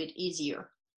makes it a little bit easier.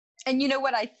 And you know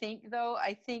what I think, though?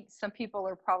 I think some people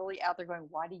are probably out there going,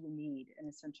 why do you need an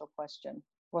essential question?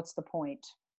 What's the point?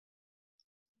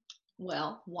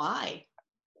 Well, why?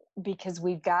 Because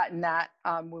we've gotten that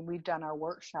when we've done our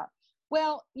workshop.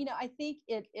 Well, I think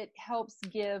it helps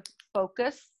give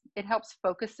focus. It helps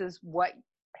focuses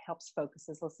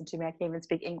listen to me, I can't even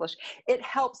speak English. It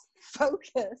helps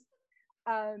focus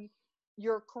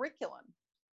your curriculum.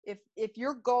 If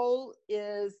your goal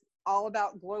is all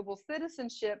about global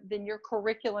citizenship, then your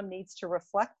curriculum needs to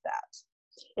reflect that.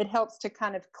 It helps to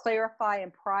kind of clarify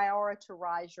and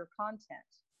prioritize your content.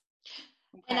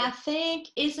 Okay? And I think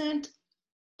isn't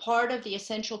part of the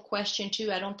essential question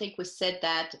too, I don't think we said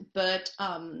that, but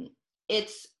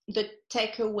it's the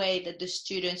takeaway that the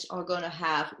students are going to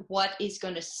have, what is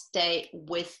going to stay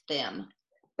with them.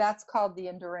 That's called the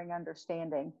enduring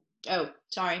understanding. Oh,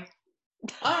 sorry.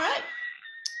 All right.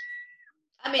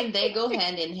 I mean, they go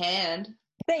hand in hand.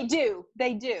 They do.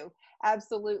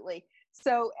 Absolutely.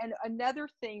 So, and another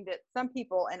thing that some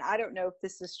people, and I don't know if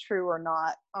this is true or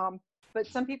not, but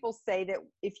some people say that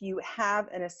if you have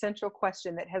an essential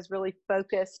question that has really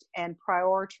focused and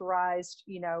prioritized,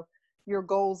 your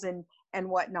goals and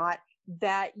whatnot,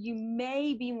 that you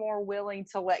may be more willing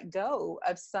to let go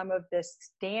of some of this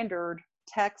standard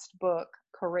textbook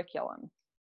curriculum.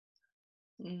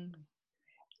 Mm.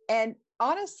 And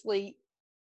honestly,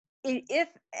 if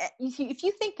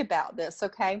you think about this,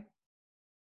 okay,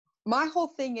 my whole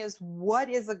thing is, what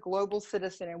is a global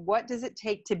citizen and what does it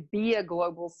take to be a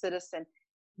global citizen?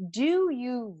 Do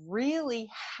you really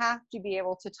have to be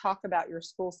able to talk about your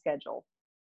school schedule?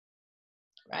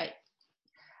 Right.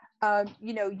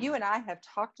 You and I have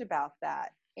talked about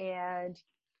that. And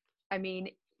I mean,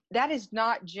 that is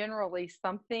not generally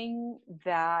something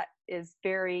that is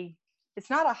it's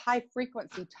not a high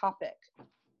frequency topic.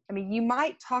 I mean, you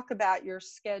might talk about your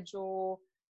schedule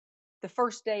the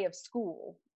first day of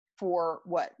school for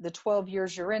the 12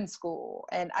 years you're in school.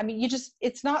 And I mean,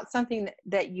 it's not something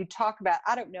that you talk about.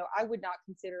 I don't know. I would not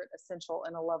consider it essential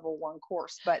in a level 1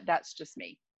 course, but that's just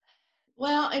me.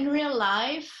 Well, in real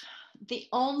life, the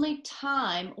only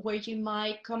time where you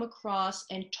might come across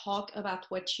and talk about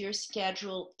what your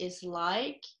schedule is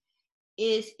like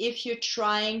is if you're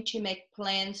trying to make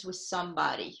plans with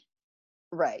somebody.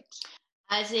 Right.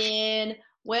 As in,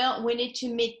 well, we need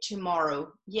to meet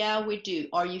tomorrow. Yeah, we do.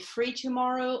 Are you free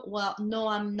tomorrow? Well, no,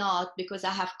 I'm not because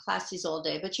I have classes all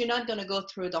day. But you're not going to go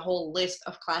through the whole list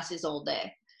of classes all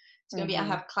day. It's going to be, I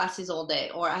have classes all day,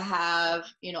 or I have,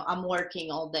 I'm working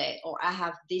all day, or I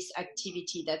have this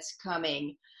activity that's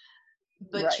coming.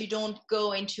 But you don't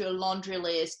go into a laundry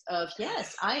list of,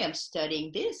 yes, I am studying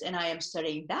this, and I am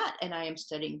studying that, and I am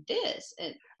studying this.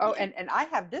 And, and I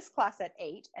have this class at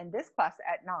 8, and this class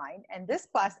at 9, and this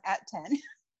class at 10.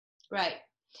 Right.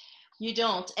 You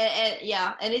don't.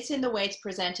 And it's in the way it's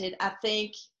presented. I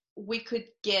think we could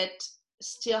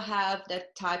still have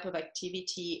that type of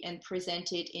activity and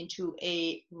present it into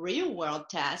a real world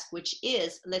task, which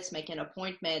is, let's make an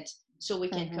appointment so we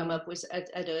can come up with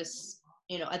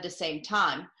at the same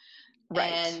time.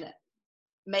 Right. And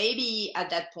maybe at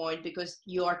that point, because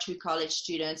you are two college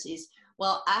students, is,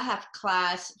 well, I have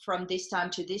class from this time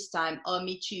to this time. Oh,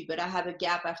 me too. But I have a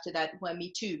gap after that. Well,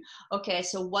 me too. Okay,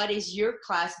 so what is your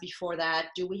class before that?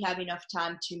 Do we have enough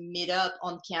time to meet up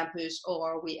on campus, or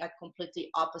are we at completely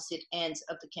opposite ends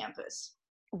of the campus?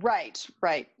 Right.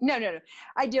 No.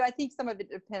 I do. I think some of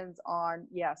it depends on,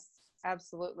 yes,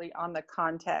 absolutely, on the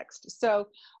context. So,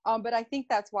 but I think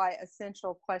that's why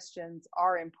essential questions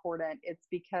are important. It's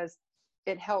because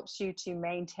it helps you to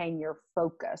maintain your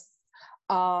focus.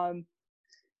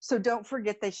 So don't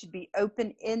forget, they should be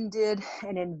open-ended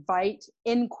and invite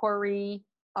inquiry.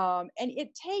 And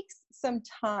it takes some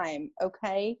time,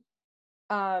 okay?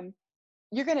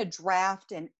 You're going to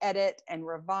draft and edit and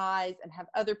revise and have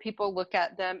other people look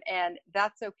at them, and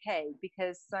that's okay,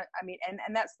 because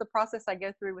and that's the process I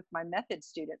go through with my method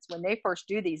students. When they first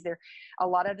do these, they're a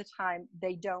lot of the time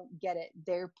they don't get it.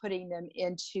 They're putting them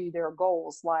into their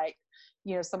goals. Like,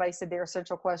 somebody said their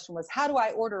essential question was, how do I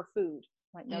order food?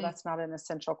 Like, no, that's not an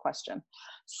essential question.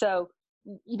 So,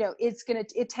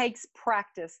 it takes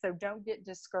practice. So don't get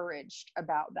discouraged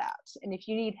about that. And if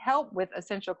you need help with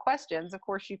essential questions, of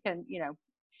course you can,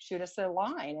 shoot us a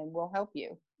line and we'll help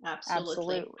you.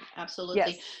 Absolutely.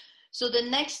 Yes. So the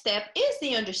next step is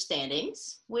the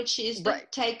understandings, which is the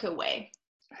takeaway.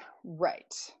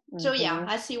 Right. So yeah,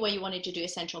 I see why you wanted to do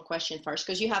essential question first,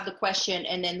 because you have the question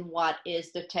and then what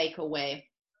is the takeaway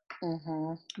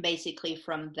basically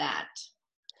from that.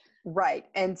 Right.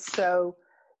 And so,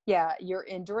 your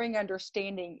enduring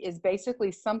understanding is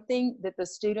basically something that the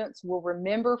students will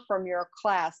remember from your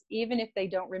class, even if they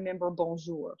don't remember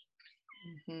bonjour.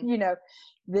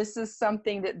 This is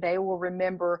something that they will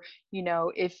remember,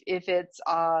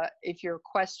 if your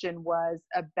question was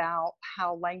about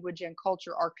how language and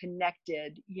culture are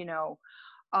connected,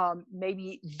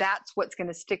 maybe that's what's going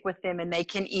to stick with them, and they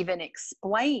can even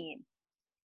explain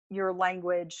your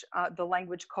language, the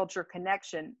language culture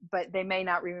connection, but they may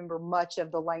not remember much of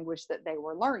the language that they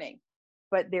were learning,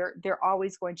 but they're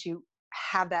always going to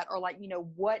have that, or like,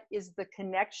 what is the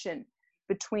connection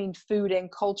between food and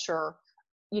culture?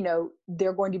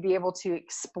 They're going to be able to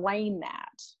explain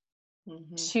that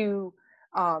to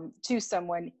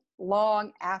someone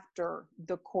long after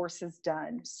the course is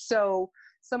done. So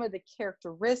some of the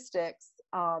characteristics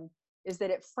is that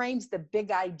it frames the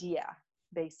big idea,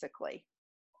 basically,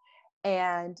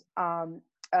 and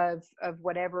of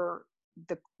whatever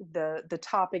the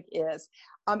topic is,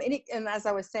 and as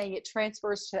I was saying, it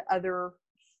transfers to other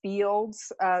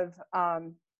fields of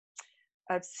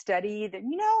study. That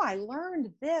I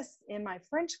learned this in my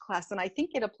French class, and I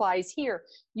think it applies here.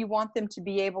 You want them to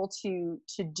be able to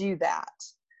do that.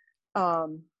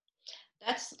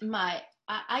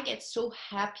 I get so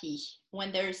happy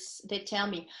when they tell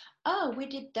me, oh, we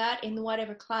did that in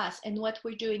whatever class, and what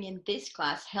we're doing in this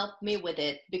class helped me with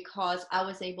it because I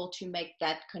was able to make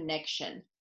that connection.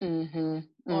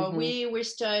 Or we were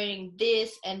studying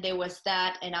this and there was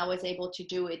that, and I was able to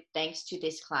do it thanks to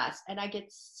this class, and I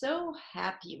get so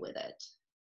happy with it.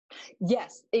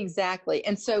 Yes, exactly.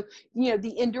 And so,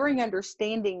 the enduring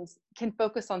understandings can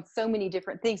focus on so many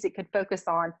different things. It could focus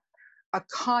on a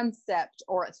concept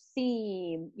or a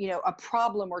theme, a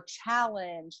problem or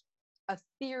challenge, a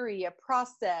theory, a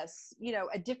process,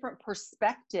 a different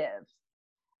perspective.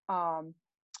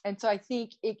 And so I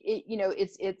think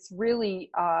it's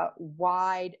really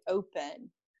wide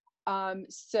open.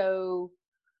 So,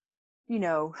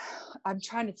 I'm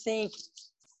trying to think.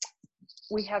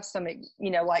 We have some,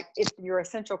 like if your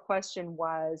essential question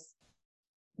was,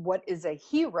 what is a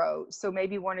hero? So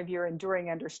maybe one of your enduring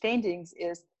understandings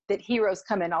is that heroes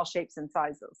come in all shapes and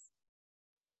sizes.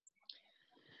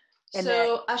 And then,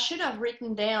 So I should have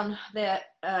written down the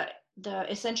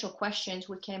essential questions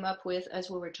we came up with as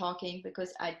we were talking,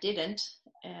 because I didn't,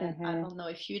 and I mhm, don't know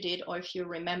if you did or if you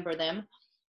remember them.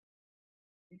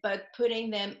 But putting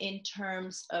them in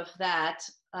terms of that,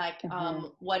 like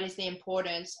mhm, what is the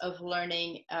importance of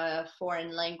learning a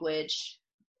foreign language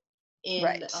in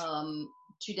right.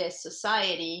 today's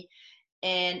society,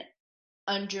 and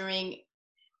enduring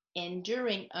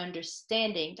enduring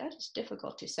understanding, that is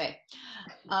difficult to say,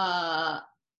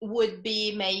 would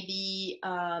be maybe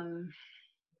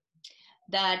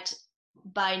that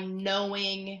by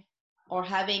knowing or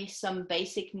having some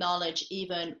basic knowledge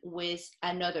even with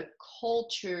another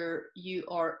culture, you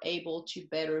are able to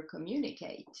better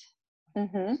communicate.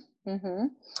 Mhm,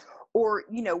 mhm. Or,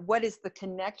 what is the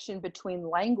connection between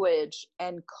language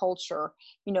and culture?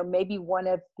 Maybe one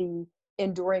of the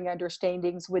enduring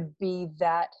understandings would be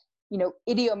that,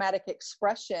 idiomatic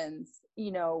expressions,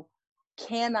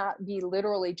 cannot be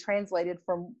literally translated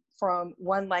from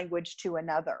one language to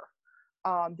another.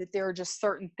 That there are just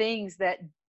certain things that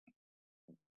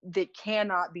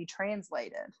cannot be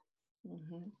translated.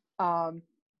 Mm-hmm. Um,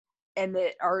 and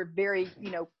that are very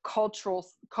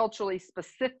culturally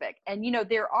specific. And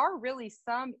there are really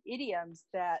some idioms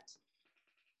that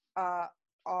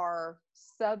are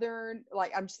southern,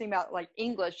 like I'm just thinking about like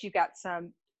English. You've got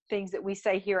some things that we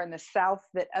say here in the South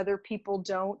that other people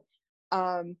don't.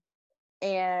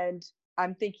 And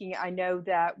I'm thinking, I know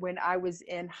that when I was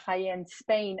in Jaén,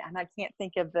 Spain, and I can't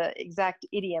think of the exact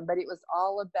idiom, but it was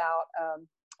all about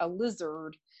a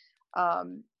lizard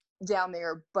um, down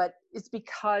there, but it's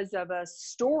because of a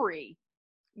story,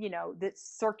 that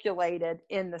circulated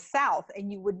in the South,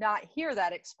 and you would not hear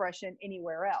that expression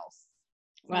anywhere else.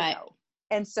 Right.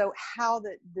 And so how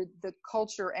the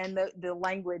culture and the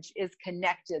language is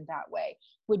connected that way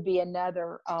would be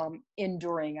another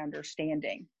enduring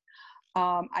understanding.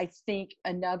 I think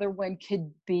another one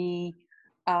could be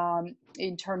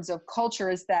in terms of culture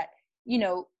is that,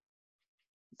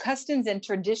 customs and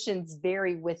traditions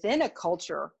vary within a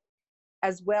culture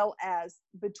as well as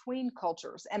between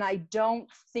cultures. And I don't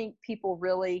think people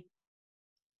really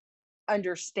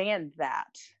understand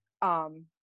that,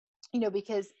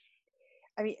 because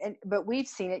but we've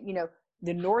seen it,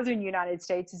 the northern United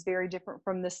States is very different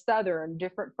from the southern,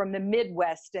 different from the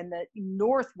Midwest and the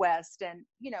Northwest. And,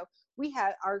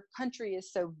 our country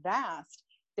is so vast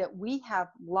that we have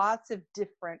lots of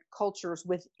different cultures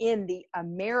within the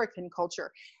American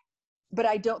culture. But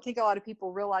I don't think a lot of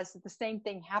people realize that the same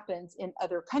thing happens in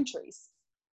other countries.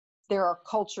 There are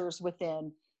cultures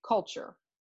within culture.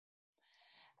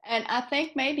 And I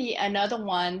think maybe another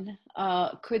one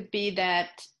could be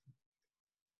that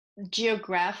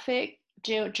geography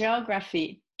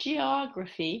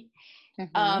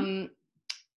Mm-hmm.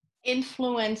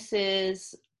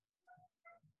 influences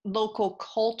local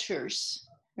cultures.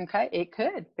 Okay, it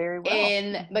could very well.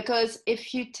 And because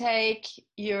if you take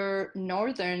your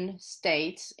northern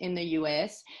states in the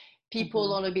US, people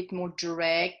Mm-hmm. are a little bit more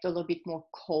direct, a little bit more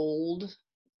cold,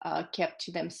 kept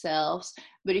to themselves.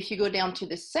 But if you go down to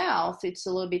the south, it's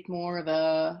a little bit more of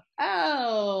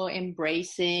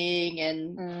embracing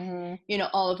and Mm-hmm.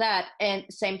 all of that. And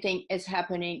same thing is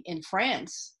happening in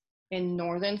France. In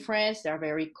northern France, they're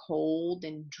very cold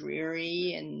and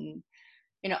dreary, and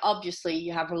obviously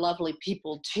you have lovely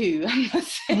people too. I'm not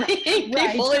saying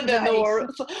Right, people in the right.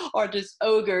 north are just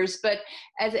ogres, but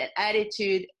as an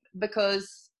attitude,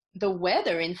 because the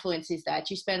weather influences that,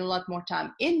 you spend a lot more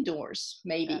time indoors,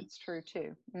 maybe. That's true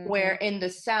too. Mm-hmm. Where in the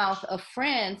south of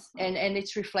France, and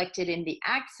it's reflected in the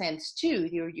accents too,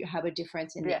 you have a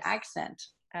difference in Yes, the accent.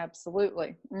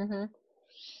 absolutely. Mm-hmm.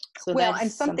 So Well, that's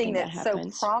and something that that's so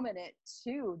happens. prominent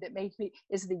too that makes me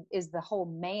is the whole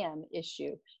ma'am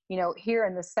issue. Here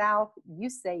in the South, you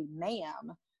say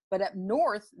ma'am, but up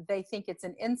north they think it's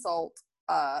an insult.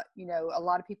 A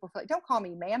lot of people feel like, don't call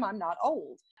me ma'am, I'm not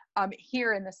old.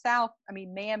 Here in the South,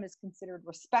 ma'am is considered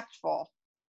respectful.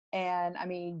 And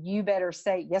you better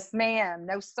say yes ma'am,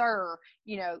 no sir,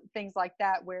 things like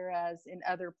that. Whereas in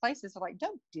other places they're like,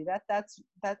 don't do that,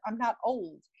 that I'm not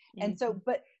old. Mm-hmm. And so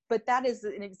but that is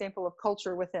an example of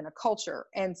culture within a culture.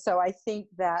 And so I think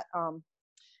that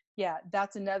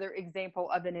that's another example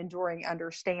of an enduring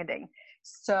understanding.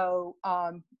 So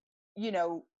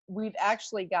we've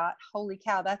actually got, holy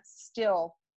cow, that's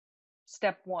still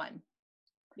step one.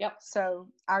 Yep. So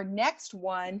our next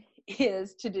one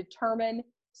is to determine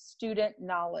student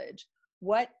knowledge.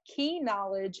 What key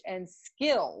knowledge and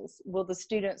skills will the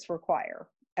students require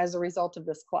as a result of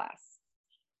this class?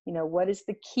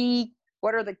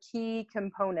 What are the key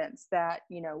components that,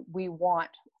 we want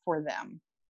for them?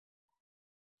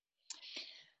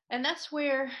 And that's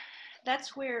where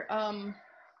that's where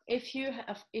if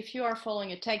you are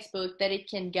following a textbook, that it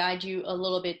can guide you a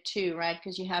little bit too, right?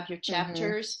 Because you have your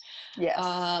chapters. Yes.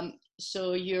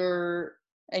 So your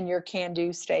And your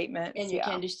can-do statements. and you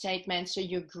can do statements. So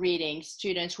your greeting,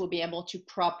 students will be able to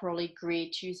properly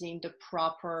greet using the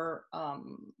proper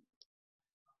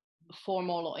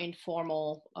formal or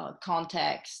informal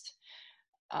context.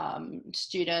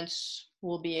 Students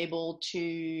will be able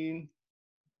to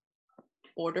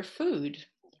order food.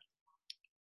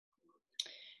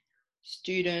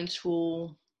 Students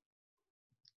will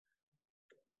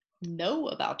know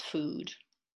about food.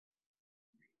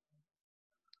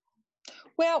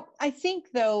 Well, I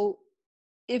think though,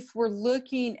 if we're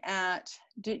looking at,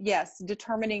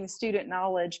 determining student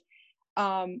knowledge,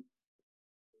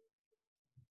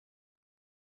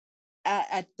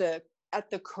 at the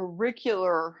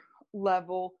curricular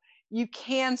level, you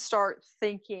can start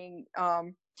thinking,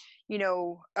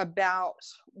 about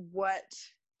what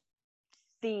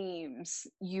themes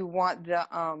you want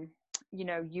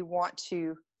you want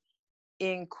to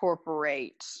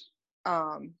incorporate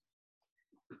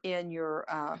in your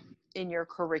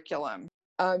curriculum.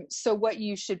 So what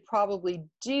you should probably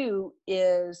do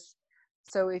is,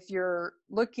 so if you're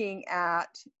looking at,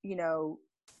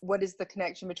 what is the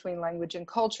connection between language and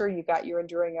culture, you got your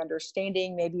enduring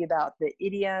understanding, maybe about the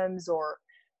idioms or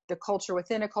the culture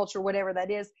within a culture, whatever that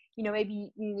is,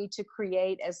 maybe you need to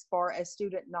create, as far as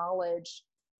student knowledge,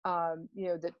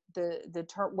 the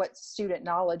term, what student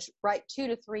knowledge, write 2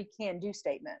 to 3 can-do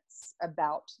statements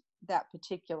about that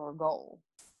particular goal.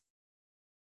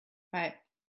 Right.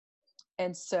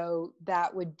 And so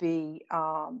that would be,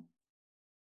 I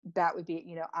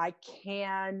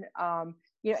can, and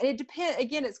it depends,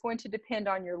 again, it's going to depend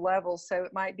on your level. So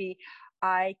it might be,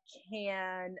 I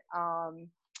can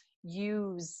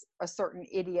use a certain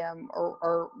idiom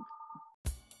or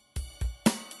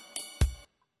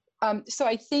so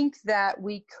I think that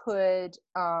we could,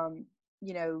 come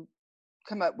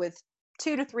up with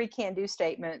 2 to 3 can-do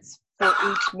statements for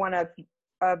each one of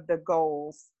the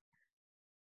goals.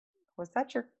 Was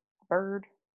that your bird?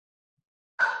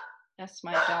 That's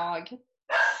my dog.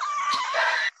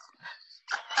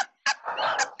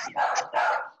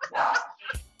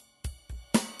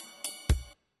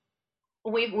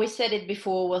 We said it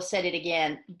before, we'll say it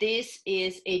again. This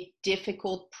is a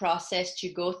difficult process to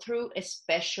go through,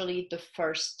 especially the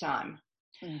first time.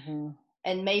 Mm-hmm.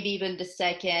 And maybe even the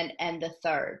second and the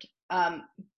third.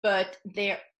 But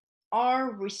there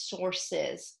are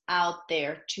resources out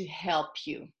there to help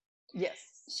you.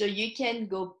 Yes. So you can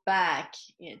go back,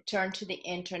 turn to the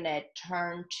internet,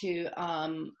 turn to,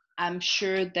 I'm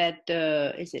sure that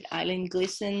is it Eileen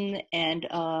Gleason and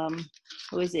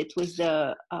who is it, was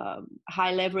the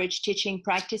high leverage teaching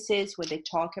practices where they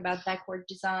talk about backward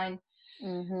design.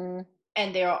 Mm-hmm.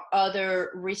 And there are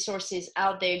other resources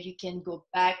out there you can go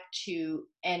back to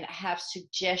and have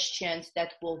suggestions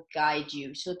that will guide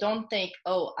you. So don't think,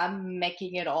 oh, I'm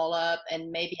making it all up and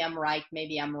maybe I'm right,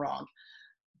 maybe I'm wrong.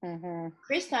 Mm-hmm.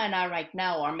 Krista and I right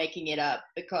now are making it up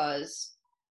because,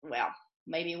 well,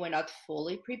 maybe we're not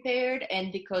fully prepared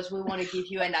and because we want to give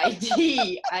you an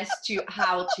idea as to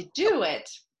how to do it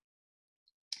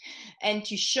and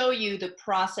to show you the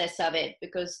process of it,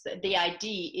 because the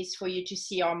idea is for you to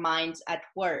see our minds at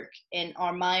work, and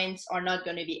our minds are not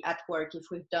going to be at work if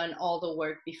we've done all the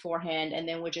work beforehand and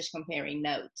then we're just comparing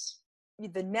notes.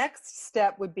 The next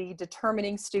step would be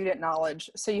determining student knowledge.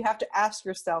 So you have to ask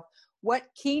yourself, what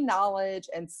key knowledge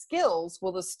and skills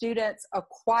will the students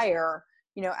acquire,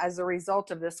 as a result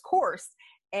of this course?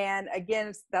 And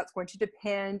again, that's going to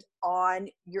depend on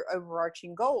your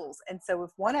overarching goals. And so if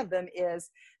one of them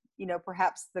is,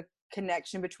 perhaps the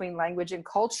connection between language and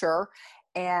culture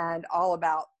and all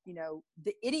about,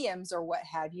 the idioms or what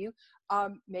have you,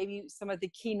 maybe some of the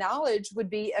key knowledge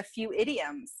would be a few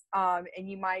idioms. And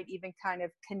you might even kind of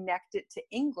connect it to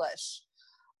English.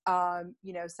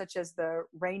 Such as the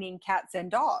raining cats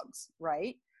and dogs,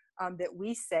 right? That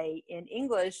we say in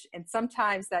English, and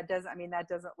sometimes that doesn't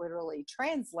literally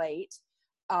translate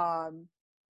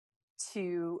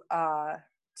to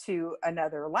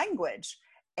another language,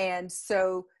 and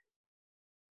so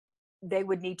they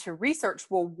would need to research.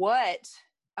 Well, what?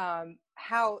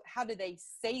 How do they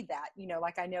say that?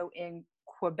 Like I know in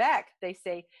Quebec they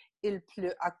say "il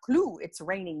pleut à clous," it's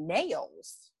raining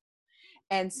nails,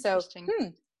 and so.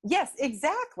 Yes,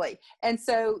 exactly. And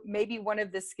so maybe one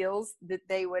of the skills that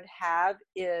they would have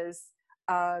is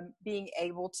being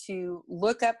able to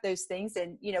look up those things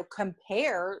and,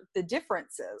 compare the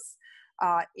differences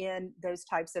in those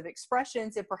types of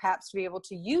expressions, and perhaps to be able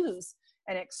to use,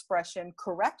 an expression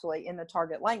correctly in the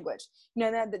target language.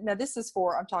 Now this is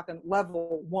for, I'm talking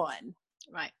level 1.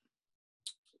 Right.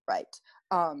 Right.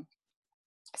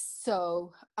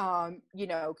 So, can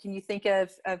you think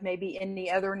of maybe any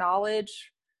other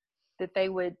knowledge that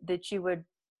you would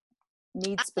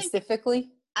need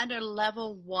specifically? Under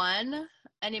level 1,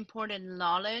 an important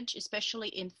knowledge, especially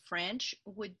in French,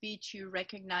 would be to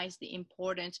recognize the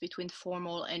importance between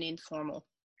formal and informal.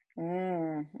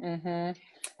 Mm-hmm.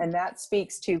 And that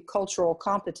speaks to cultural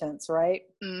competence, right?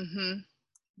 Mm-hmm.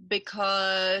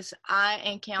 Because I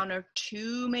encounter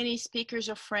too many speakers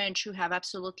of French who have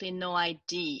absolutely no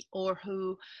idea, or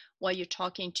who, while you're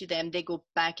talking to them, they go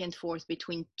back and forth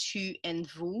between tu and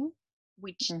vous,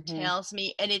 which tells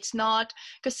me, and it's not,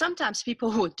 because sometimes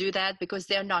people will do that because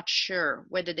they're not sure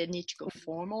whether they need to go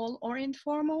formal or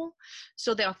informal.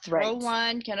 So they'll throw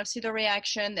one, kind of see the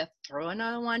reaction, they'll throw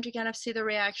another one to kind of see the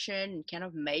reaction, and kind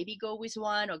of maybe go with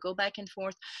one or go back and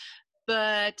forth.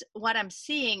 But what I'm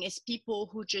seeing is people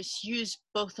who just use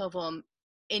both of them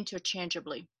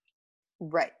interchangeably.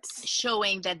 Right.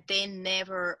 Showing that they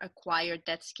never acquired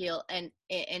that skill. And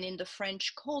in the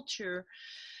French culture,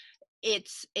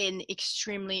 it's an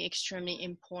extremely, extremely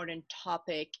important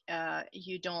topic.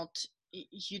 You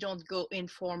don't go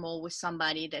informal with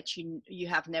somebody that you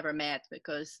have never met,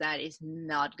 because that is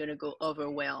not going to go over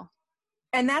well.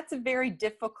 And that's a very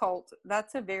difficult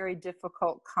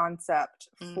concept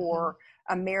for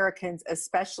Americans,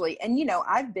 especially. And,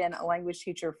 I've been a language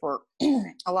teacher for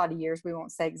a lot of years. We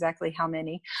won't say exactly how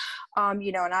many,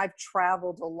 and I've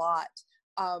traveled a lot.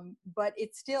 But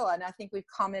it's still, and I think we've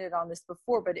commented on this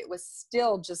before, but it was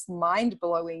still just mind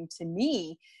blowing to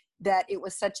me that it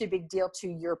was such a big deal to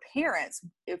your parents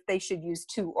if they should use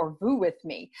tu or vous with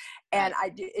me. And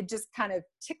it just kind of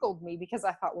tickled me, because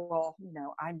I thought, well,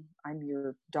 I'm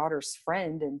your daughter's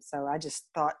friend. And so I just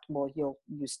thought, well, you'll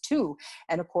use tu.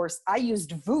 And of course I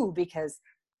used vous because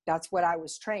that's what I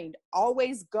was trained.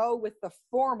 Always go with the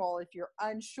formal if you're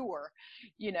unsure,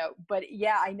 but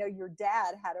yeah, I know your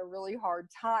dad had a really hard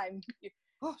time.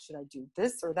 Oh, should I do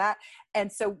this or that?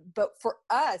 And so, but for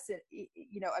us,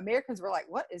 Americans were like,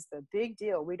 what is the big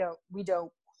deal? We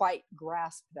don't quite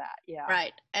grasp that. Yeah.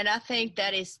 Right. And I think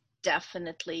that is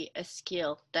definitely a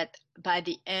skill that by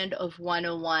the end of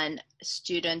 101,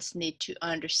 students need to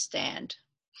understand.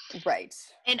 Right.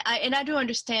 And I do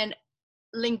understand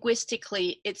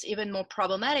linguistically, it's even more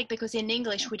problematic, because in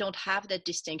English, we don't have that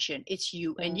distinction. It's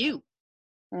you and you.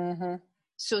 Mm-hmm.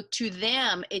 So to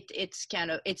them,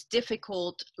 it's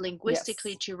difficult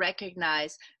linguistically to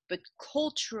recognize, but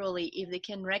culturally, if they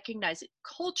can recognize it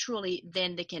culturally,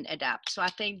 then they can adapt. So I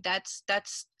think that's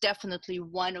definitely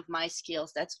one of my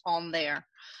skills that's on there.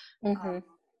 Mm-hmm.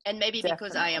 And maybe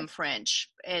because I am French,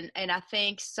 and I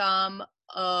think some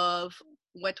of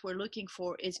what we're looking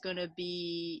for is going to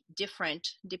be different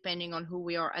depending on who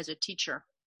we are as a teacher.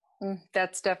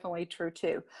 That's definitely true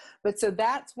too. But so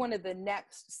that's one of the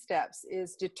next steps,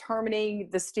 is determining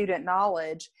the student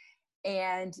knowledge.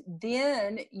 And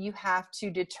then you have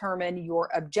to determine your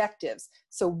objectives.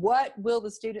 So what will the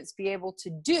students be able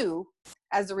to do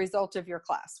as a result of your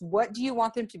class? What do you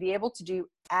want them to be able to do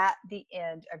at the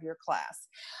end of your class?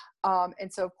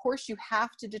 And so, of course, you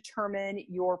have to determine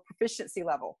your proficiency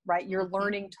level, right? Your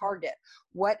learning target.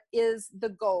 What is the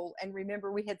goal? And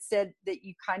remember, we had said that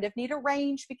you kind of need a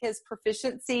range, because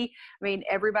proficiency,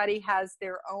 everybody has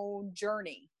their own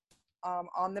journey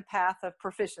on the path of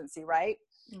proficiency, right?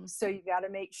 Mm-hmm. So you got to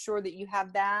make sure that you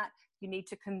have that. You need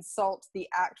to consult the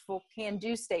actual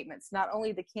can-do statements, not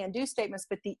only the can-do statements,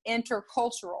 but the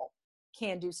intercultural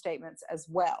can-do statements as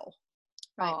well.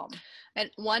 Right.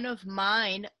 And one of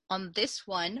mine on this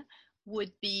one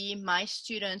would be, my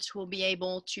students will be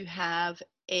able to have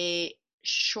a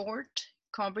short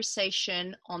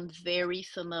conversation on very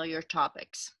familiar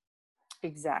topics.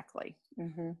 Exactly.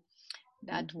 Mm-hmm.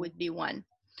 That would be one.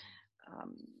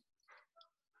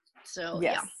 Yes,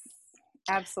 yeah.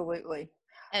 Absolutely.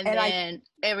 And then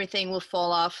everything will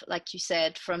fall off, like you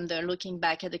said, from the looking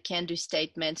back at the can-do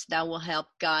statements. That will help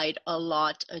guide a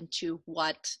lot into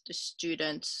what the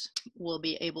students will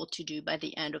be able to do by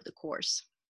the end of the course.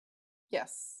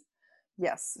 Yes.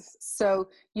 So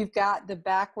you've got the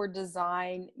backward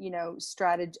design,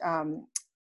 strategy,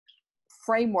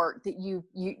 framework that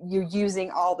you're using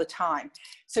all the time.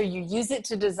 So you use it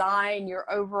to design your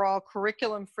overall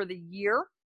curriculum for the year.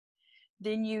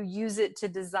 Then you use it to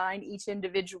design each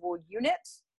individual unit,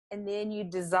 and then you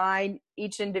design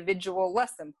each individual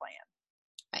lesson plan.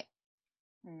 Right.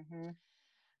 Mm-hmm.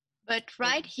 But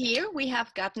right here, we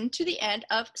have gotten to the end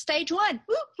of stage 1.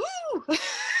 Woo-hoo!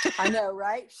 I know,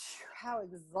 right? How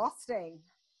exhausting.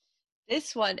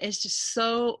 This one is just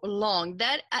so long.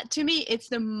 That to me, it's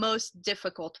the most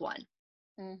difficult one.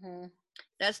 Mm-hmm.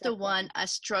 That's the one I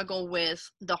struggle with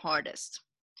the hardest.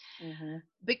 Mm-hmm.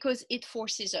 Because it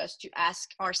forces us to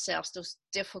ask ourselves those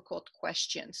difficult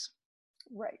questions.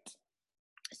 Right.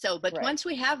 So, but once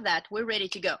we have that, we're ready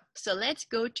to go. So let's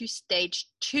go to stage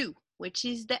 2, which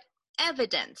is the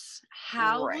evidence.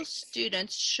 How the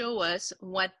students show us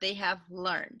what they have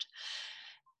learned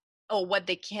or what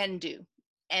they can do.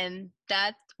 And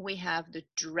that we have the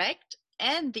direct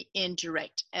and the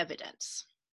indirect evidence.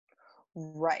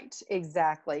 Right,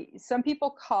 exactly. Some people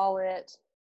call it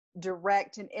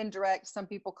direct and indirect. Some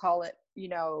people call it,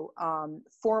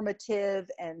 formative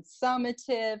and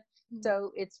summative.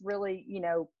 So it's really,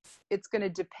 it's going to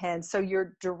depend. So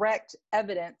your direct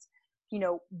evidence,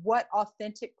 what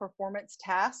authentic performance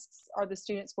tasks are the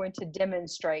students going to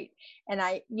demonstrate? And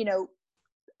I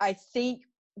think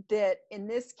that in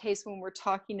this case, when we're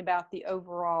talking about the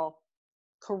overall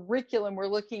curriculum, we're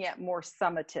looking at more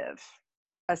summative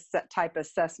type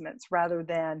assessments rather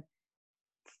than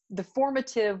the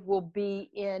formative will be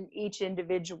in each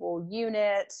individual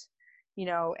unit,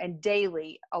 and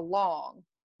daily along.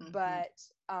 Mm-hmm. But,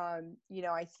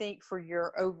 I think for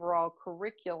your overall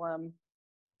curriculum,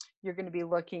 you're going to be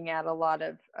looking at a lot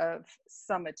of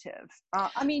summative.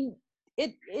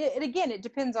 It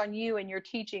depends on you and your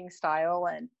teaching style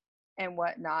and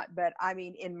whatnot. But I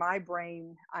mean, in my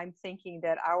brain, I'm thinking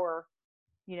that our,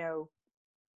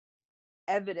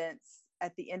 evidence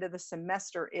at the end of the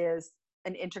semester is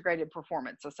an integrated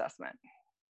performance assessment.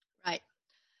 Right.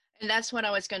 And that's what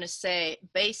I was going to say.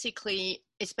 Basically,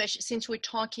 especially since we're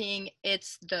talking,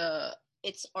 it's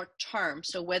our term.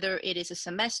 So whether it is a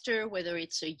semester, whether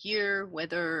it's a year,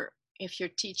 whether if you're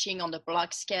teaching on the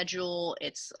block schedule,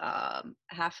 it's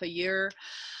half a year,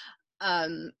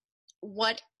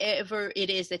 whatever it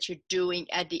is that you're doing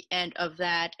at the end of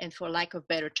that, and for lack of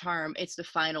better term, it's the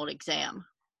final exam.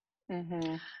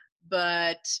 Mm-hmm.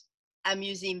 But I'm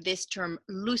using this term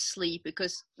loosely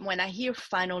because when I hear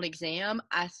final exam,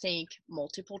 I think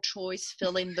multiple choice,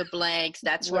 fill in the blanks,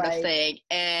 that sort of thing.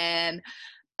 And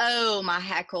my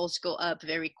hackles go up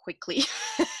very quickly.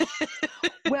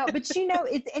 Well, but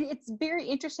it's very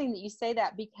interesting that you say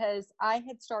that, because I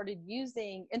had started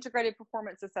using integrated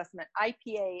performance assessment,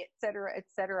 IPA, et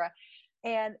cetera.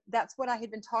 And that's what I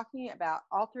had been talking about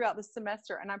all throughout the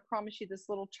semester. And I promise you, this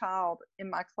little child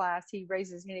in my class, he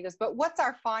raises his hand, he goes, "But what's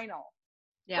our final?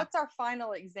 Yeah. What's our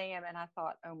final exam?" And I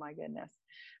thought, oh my goodness.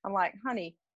 I'm like,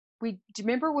 "Honey, do you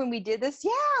remember when we did this?"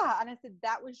 "Yeah." And I said,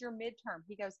 "That was your midterm."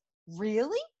 He goes,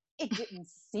 "Really? It didn't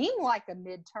seem like a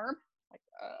midterm." Like,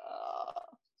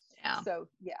 yeah. So,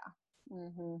 yeah.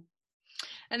 Mm-hmm.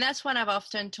 And that's what I've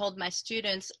often told my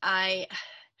students.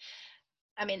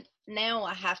 I mean, now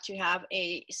I have to have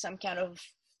some kind of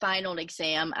final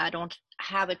exam. I don't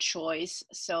have a choice.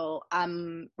 So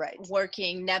I'm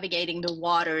navigating the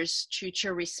waters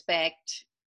to respect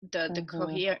the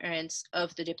coherence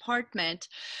of the department.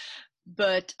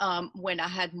 But when I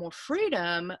had more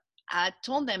freedom, I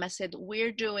told them, I said,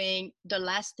 the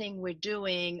last thing we're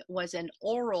doing was an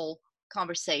oral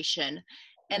conversation.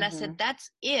 And I said, that's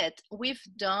it. We've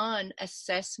done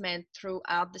assessment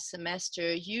throughout the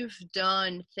semester. You've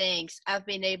done things. I've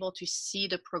been able to see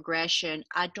the progression.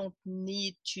 I don't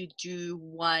need to do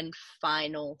one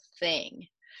final thing.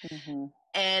 Mm-hmm.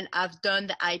 And I've done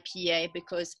the IPA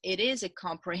because it is a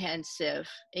comprehensive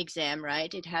exam,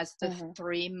 right? It has the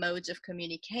 3 modes of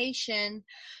communication.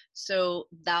 So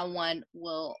that one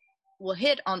will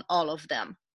hit on all of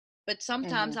them. But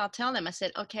sometimes I'll tell them, I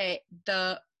said, okay,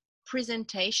 the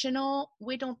presentational,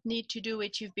 we don't need to do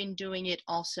it. You've been doing it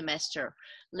all semester.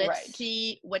 Let's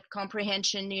see what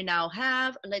comprehension you now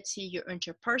have. Let's see your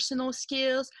interpersonal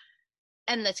skills,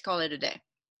 and let's call it a day.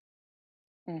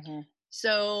 Mm-hmm.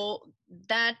 So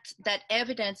that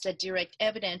evidence, that direct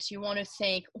evidence, you want to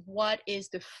think, what is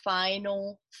the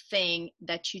final thing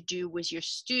that you do with your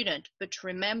student? But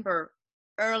remember,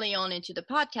 early on into the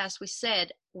podcast, we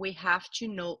said we have to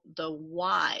know the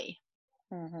why.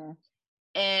 Mm-hmm.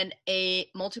 And a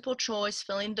multiple choice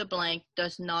fill in the blank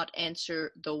does not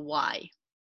answer the why.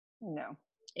 No.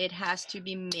 It has to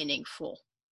be meaningful.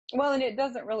 Well, and it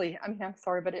doesn't really, I mean, I'm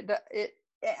sorry, but it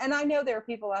and I know there are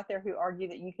people out there who argue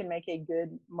that you can make a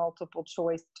good multiple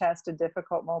choice test, a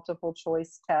difficult multiple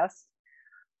choice test.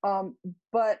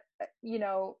 But,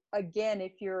 again,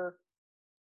 if you're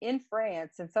in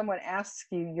France and someone asks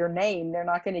you your name, they're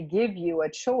not going to give you a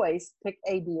choice, pick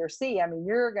A, B, or C. I mean,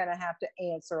 you're going to have to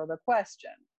answer the question.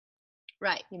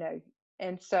 Right.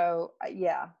 And so,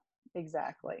 yeah,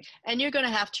 Exactly. And you're going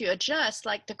to have to adjust,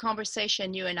 like the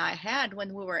conversation you and I had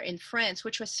when we were in France,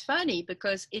 which was funny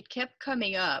because it kept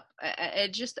coming up.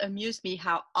 It just amused me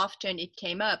how often it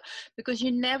came up, because you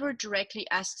never directly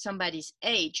ask somebody's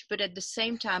age, but at the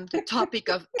same time, the topic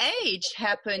of age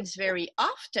happens very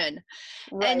often.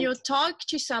 Right. And you'll talk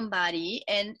to somebody,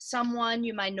 and someone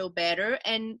you might know better,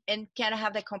 and kind of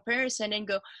have that comparison and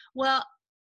go, well,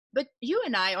 but you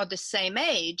and I are the same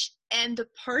age. And the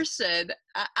person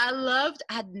I loved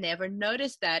had never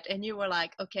noticed that. And you were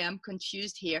like, okay, I'm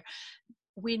confused here.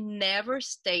 We never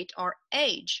state our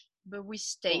age, but we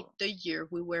state the year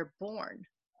we were born.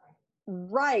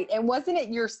 Right. And wasn't it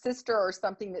your sister or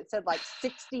something that said like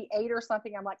 68 or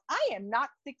something? I'm like, I am not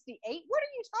 68. What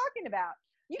are you talking about?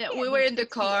 Yeah, we were in the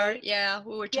car. Yeah,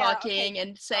 we were talking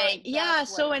and saying, yeah,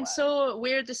 so and so,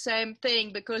 we're the same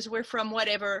thing because we're from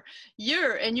whatever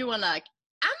year. And you were like,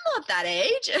 I'm not that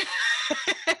age.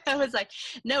 I was like,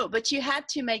 no, but you had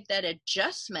to make that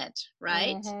adjustment,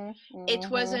 right? It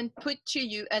wasn't put to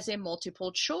you as a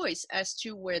multiple choice as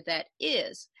to where that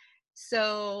is.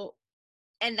 So,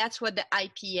 and that's what the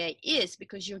IPA is,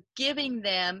 because you're giving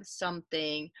them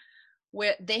something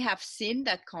where they have seen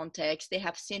that context, they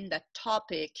have seen that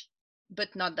topic,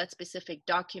 but not that specific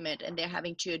document, and they're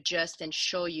having to adjust and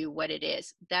show you what it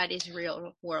is. That is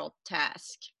real world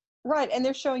task. Right. And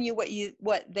they're showing you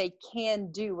what they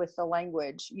can do with the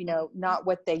language, you know, not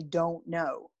what they don't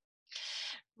know.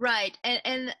 Right.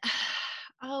 And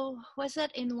oh, was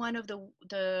that in one of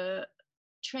the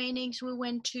trainings we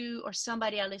went to, or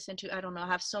somebody I listened to? I don't know. I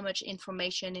have so much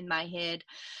information in my head.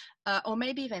 Or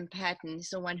maybe even Patton is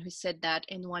the one who said that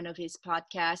in one of his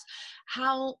podcasts,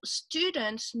 how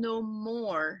students know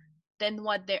more than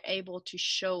what they're able to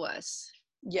show us.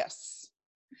 Yes,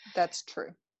 that's true.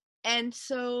 And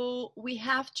so we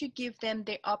have to give them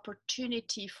the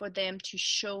opportunity for them to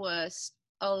show us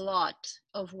a lot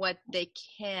of what they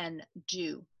can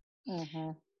do.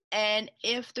 And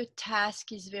if the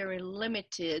task is very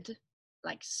limited,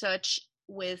 like such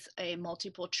with a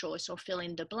multiple choice or fill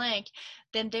in the blank,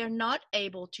 then they're not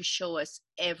able to show us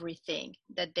everything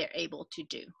that they're able to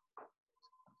do.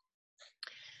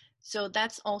 So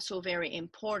that's also very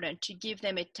important, to give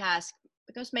them a task,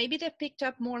 because maybe they picked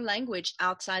up more language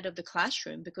outside of the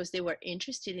classroom because they were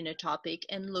interested in a topic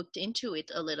and looked into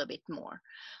it a little bit more.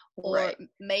 Or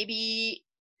maybe,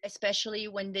 especially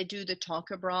when they do the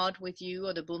talk abroad with you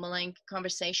or the Boomerang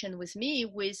conversation with me,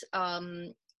 with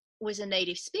a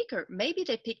native speaker, maybe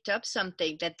they picked up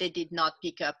something that they did not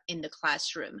pick up in the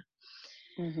classroom.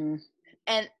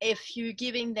 And if you're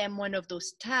giving them one of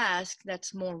those tasks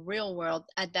that's more real world,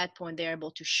 at that point they're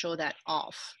able to show that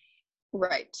off.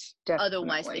 Right. Definitely.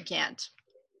 Otherwise they can't.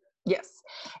 Yes.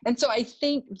 And so I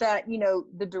think that, you know,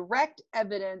 the direct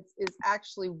evidence is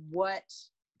actually what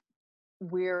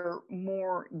we're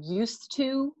more used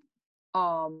to,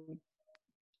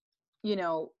 you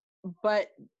know, but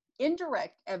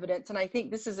indirect evidence, and I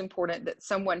think this is important that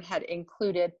someone had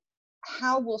included,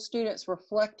 how will students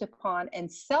reflect upon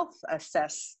and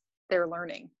self-assess their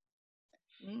learning?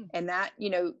 And that, you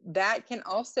know, that can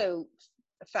also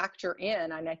factor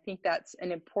in, and I think that's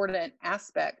an important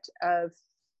aspect of,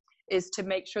 is to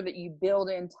make sure that you build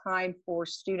in time for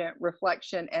student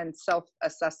reflection and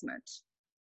self-assessment.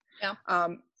 Yeah.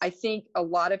 I think a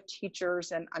lot of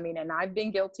teachers, and I mean, and I've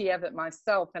been guilty of it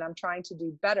myself, and I'm trying to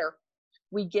do better.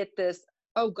 We get this,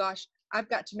 oh gosh, I've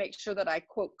got to make sure that I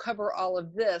quote cover all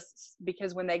of this,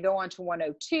 because when they go on to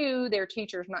 102, their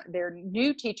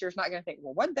new teacher's not going to think,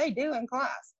 well, what'd they do in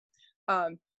class?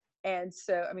 And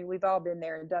so, I mean, we've all been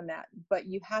there and done that, but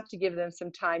you have to give them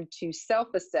some time to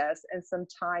self-assess and some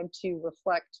time to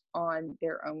reflect on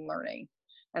their own learning.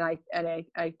 And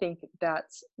I think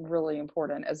that's really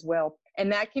important as well.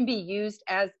 And that can be used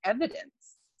as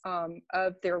evidence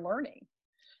of their learning,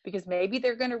 because maybe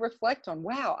they're going to reflect on,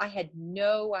 wow, I had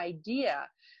no idea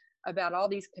about all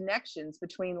these connections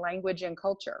between language and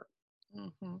culture.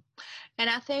 And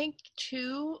I think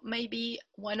too, maybe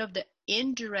one of the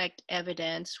indirect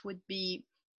evidence would be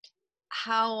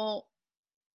how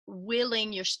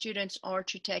willing your students are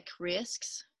to take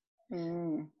risks.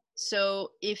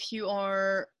 So if you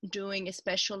are doing,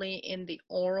 especially in the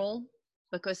oral,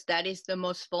 because that is the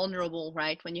most vulnerable,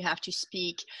 right? When you have to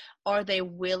speak, are they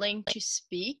willing to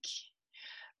speak?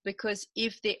 Because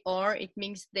if they are, it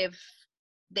means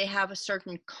they have a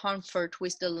certain comfort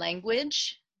with the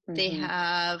language. They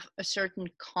have a certain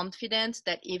confidence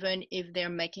that even if they're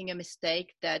making a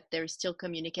mistake, that there's still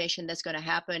communication that's going to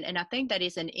happen. And I think that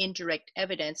is an indirect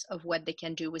evidence of what they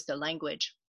can do with the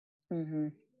language.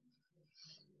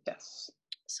 Yes.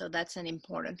 So that's an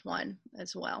important one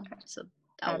as well. So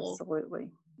absolutely.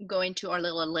 go into our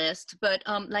little list. But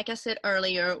like I said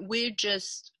earlier, we're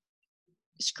just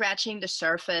scratching the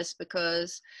surface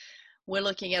because we're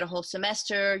looking at a whole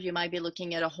semester. You might be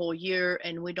looking at a whole year,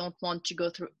 and we don't want to go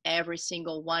through every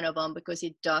single one of them because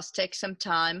it does take some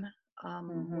time.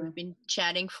 We've been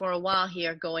chatting for a while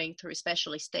here, going through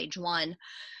especially stage 1.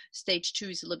 Stage 2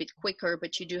 is a little bit quicker,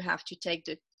 but you do have to take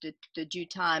the due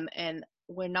time, and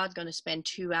we're not going to spend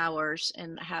 2 hours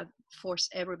and force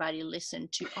everybody listen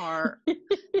to our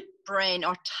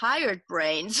our tired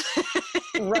brains.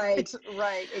 Right,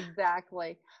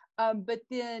 exactly. But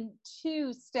then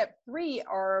step 3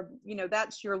 are,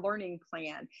 that's your learning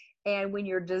plan. And when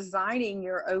you're designing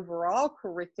your overall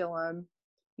curriculum,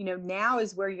 now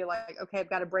is where you're like, okay, I've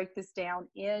got to break this down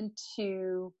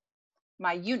into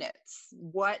my units.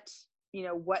 What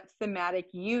thematic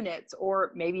units,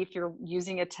 or maybe if you're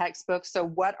using a textbook, so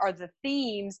what are the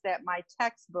themes that my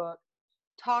textbook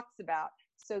talks about?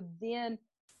 So then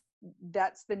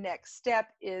that's the next step,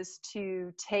 is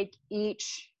to take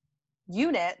each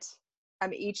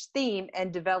theme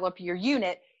and develop your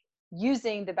unit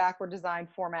using the backward design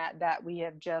format that we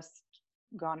have just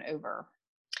gone over.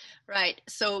 Right.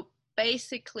 So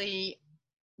basically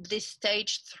this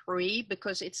stage 3,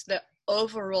 because it's the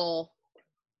overall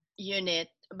unit,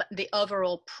 the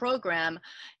overall program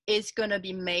is going to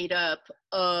be made up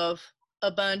of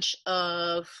a bunch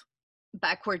of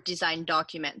backward design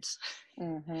documents.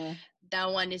 Mm-hmm. That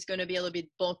one is going to be a little bit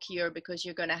bulkier because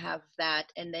you're going to have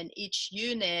that. And then each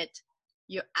unit,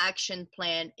 your action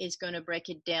plan is going to break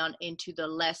it down into the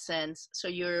lessons. So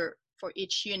for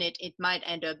each unit, it might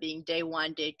end up being day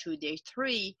 1, day 2, day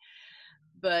 3.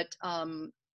 But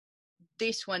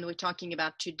this one we're talking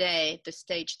about today, the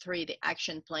stage 3, the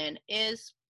action plan,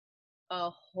 is a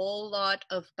whole lot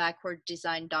of backward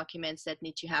design documents that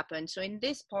need to happen. So in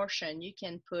this portion, you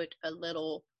can put a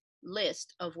little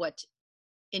list of what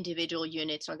individual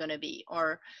units are going to be,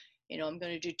 or I'm going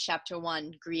to do chapter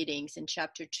 1 greetings and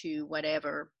chapter 2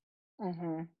 whatever.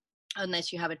 Mm-hmm.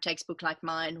 Unless you have a textbook like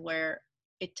mine where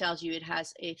it tells you it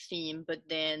has a theme, but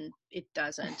then it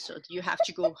doesn't, so you have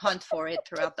to go hunt for it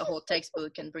throughout the whole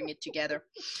textbook and bring it together.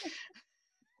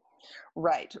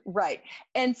 Right.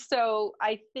 And so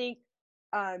I think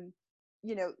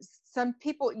some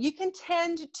people, you can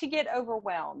tend to get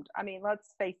overwhelmed. I mean,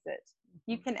 let's face it,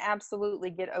 you can absolutely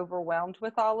get overwhelmed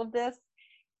with all of this.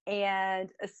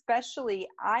 And especially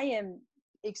I am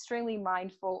extremely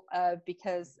mindful of,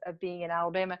 because of being in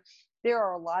Alabama, there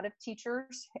are a lot of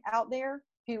teachers out there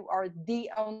who are the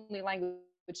only language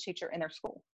teacher in their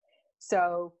school.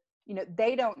 So,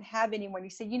 they don't have anyone.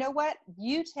 You say, you know what,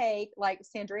 you take, like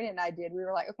Sandrina and I did, we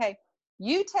were like, okay,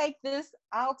 you take this,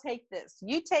 I'll take this.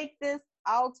 You take this,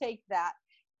 I'll take that,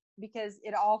 because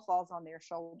it all falls on their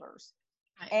shoulders.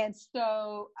 Right. And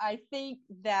so I think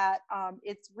that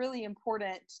it's really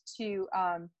important to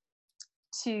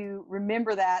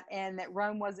remember that, and that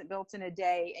Rome wasn't built in a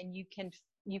day, and you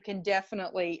can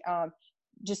definitely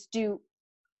just do,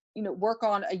 work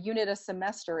on a unit a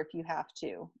semester if you have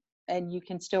to, and you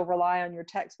can still rely on your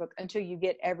textbook until you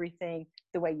get everything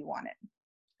the way you want it.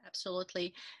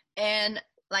 Absolutely. And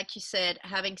like you said,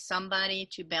 having somebody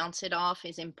to bounce it off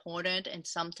is important, and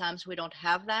sometimes we don't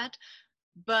have that,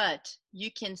 but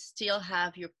you can still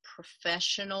have your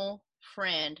professional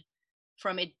friend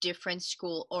from a different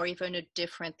school or even a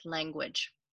different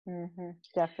language. Mm-hmm.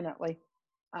 Definitely.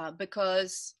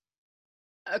 Because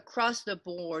across the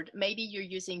board, maybe you're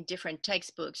using different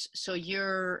textbooks, so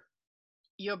your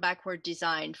backward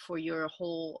design for your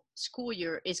whole school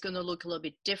year is going to look a little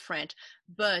bit different,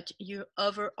 but your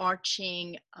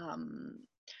overarching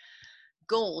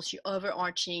goals, your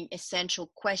overarching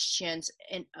essential questions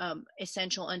and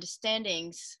essential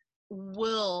understandings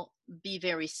will be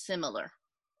very similar.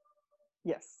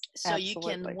 Yes. So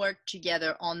absolutely. You can work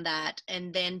together on that,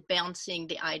 and then bouncing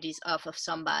the ideas off of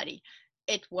somebody.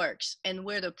 It works, and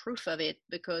we're the proof of it,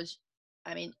 because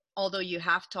although you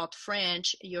have taught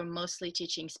French, you're mostly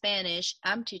teaching Spanish.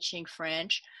 I'm teaching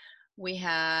French. We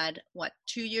had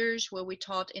 2 years where we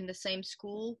taught in the same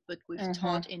school, but we've mm-hmm.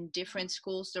 taught in different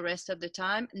schools the rest of the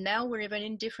time. Now we're even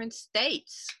in different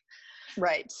states.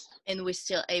 Right. And we're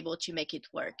still able to make it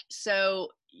work. So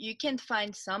you can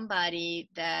find somebody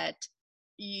that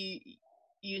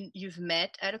you've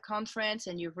met at a conference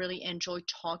and you really enjoy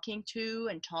talking to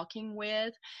and talking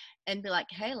with, and be like,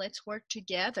 hey, let's work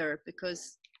together,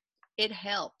 because it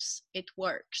helps. It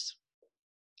works.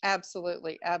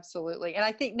 Absolutely. And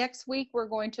I think next week we're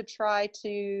going to try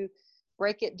to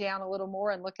break it down a little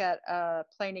more and look at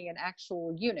planning an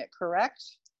actual unit,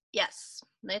 correct? Yes.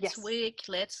 Next week,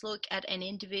 let's look at an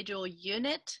individual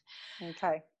unit.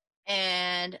 Okay.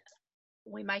 And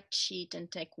we might cheat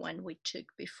and take one we took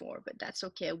before, but that's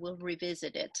okay. We'll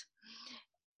revisit it.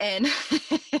 And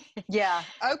yeah,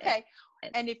 okay.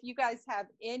 And if you guys have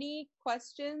any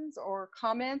questions or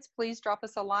comments, please drop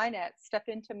us a line at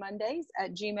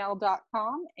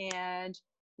stepintomondays@gmail.com, and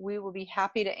we will be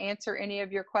happy to answer any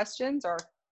of your questions or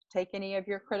take any of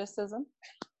your criticism.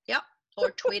 Yep. Or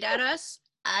tweet at us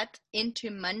at Into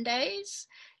Mondays.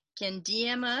 You can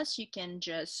DM us. You can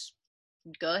just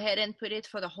go ahead and put it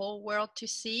for the whole world to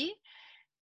see.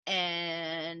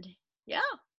 And yeah.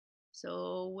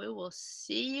 So we will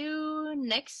see you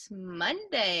next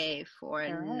Monday for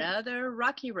another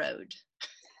rocky road.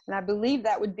 And I believe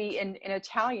that would be in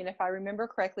Italian, if I remember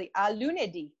correctly, a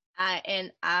lunedì.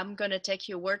 And I'm going to take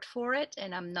your word for it,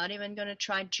 and I'm not even going to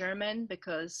try German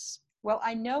because... Well,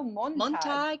 I know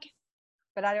Montag.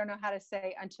 But I don't know how to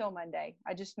say until Monday.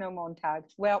 I just know Montag.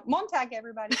 Well, Montag,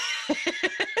 everybody.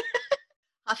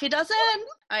 Auf Wiedersehen.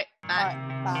 All right, bye. All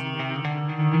right, bye.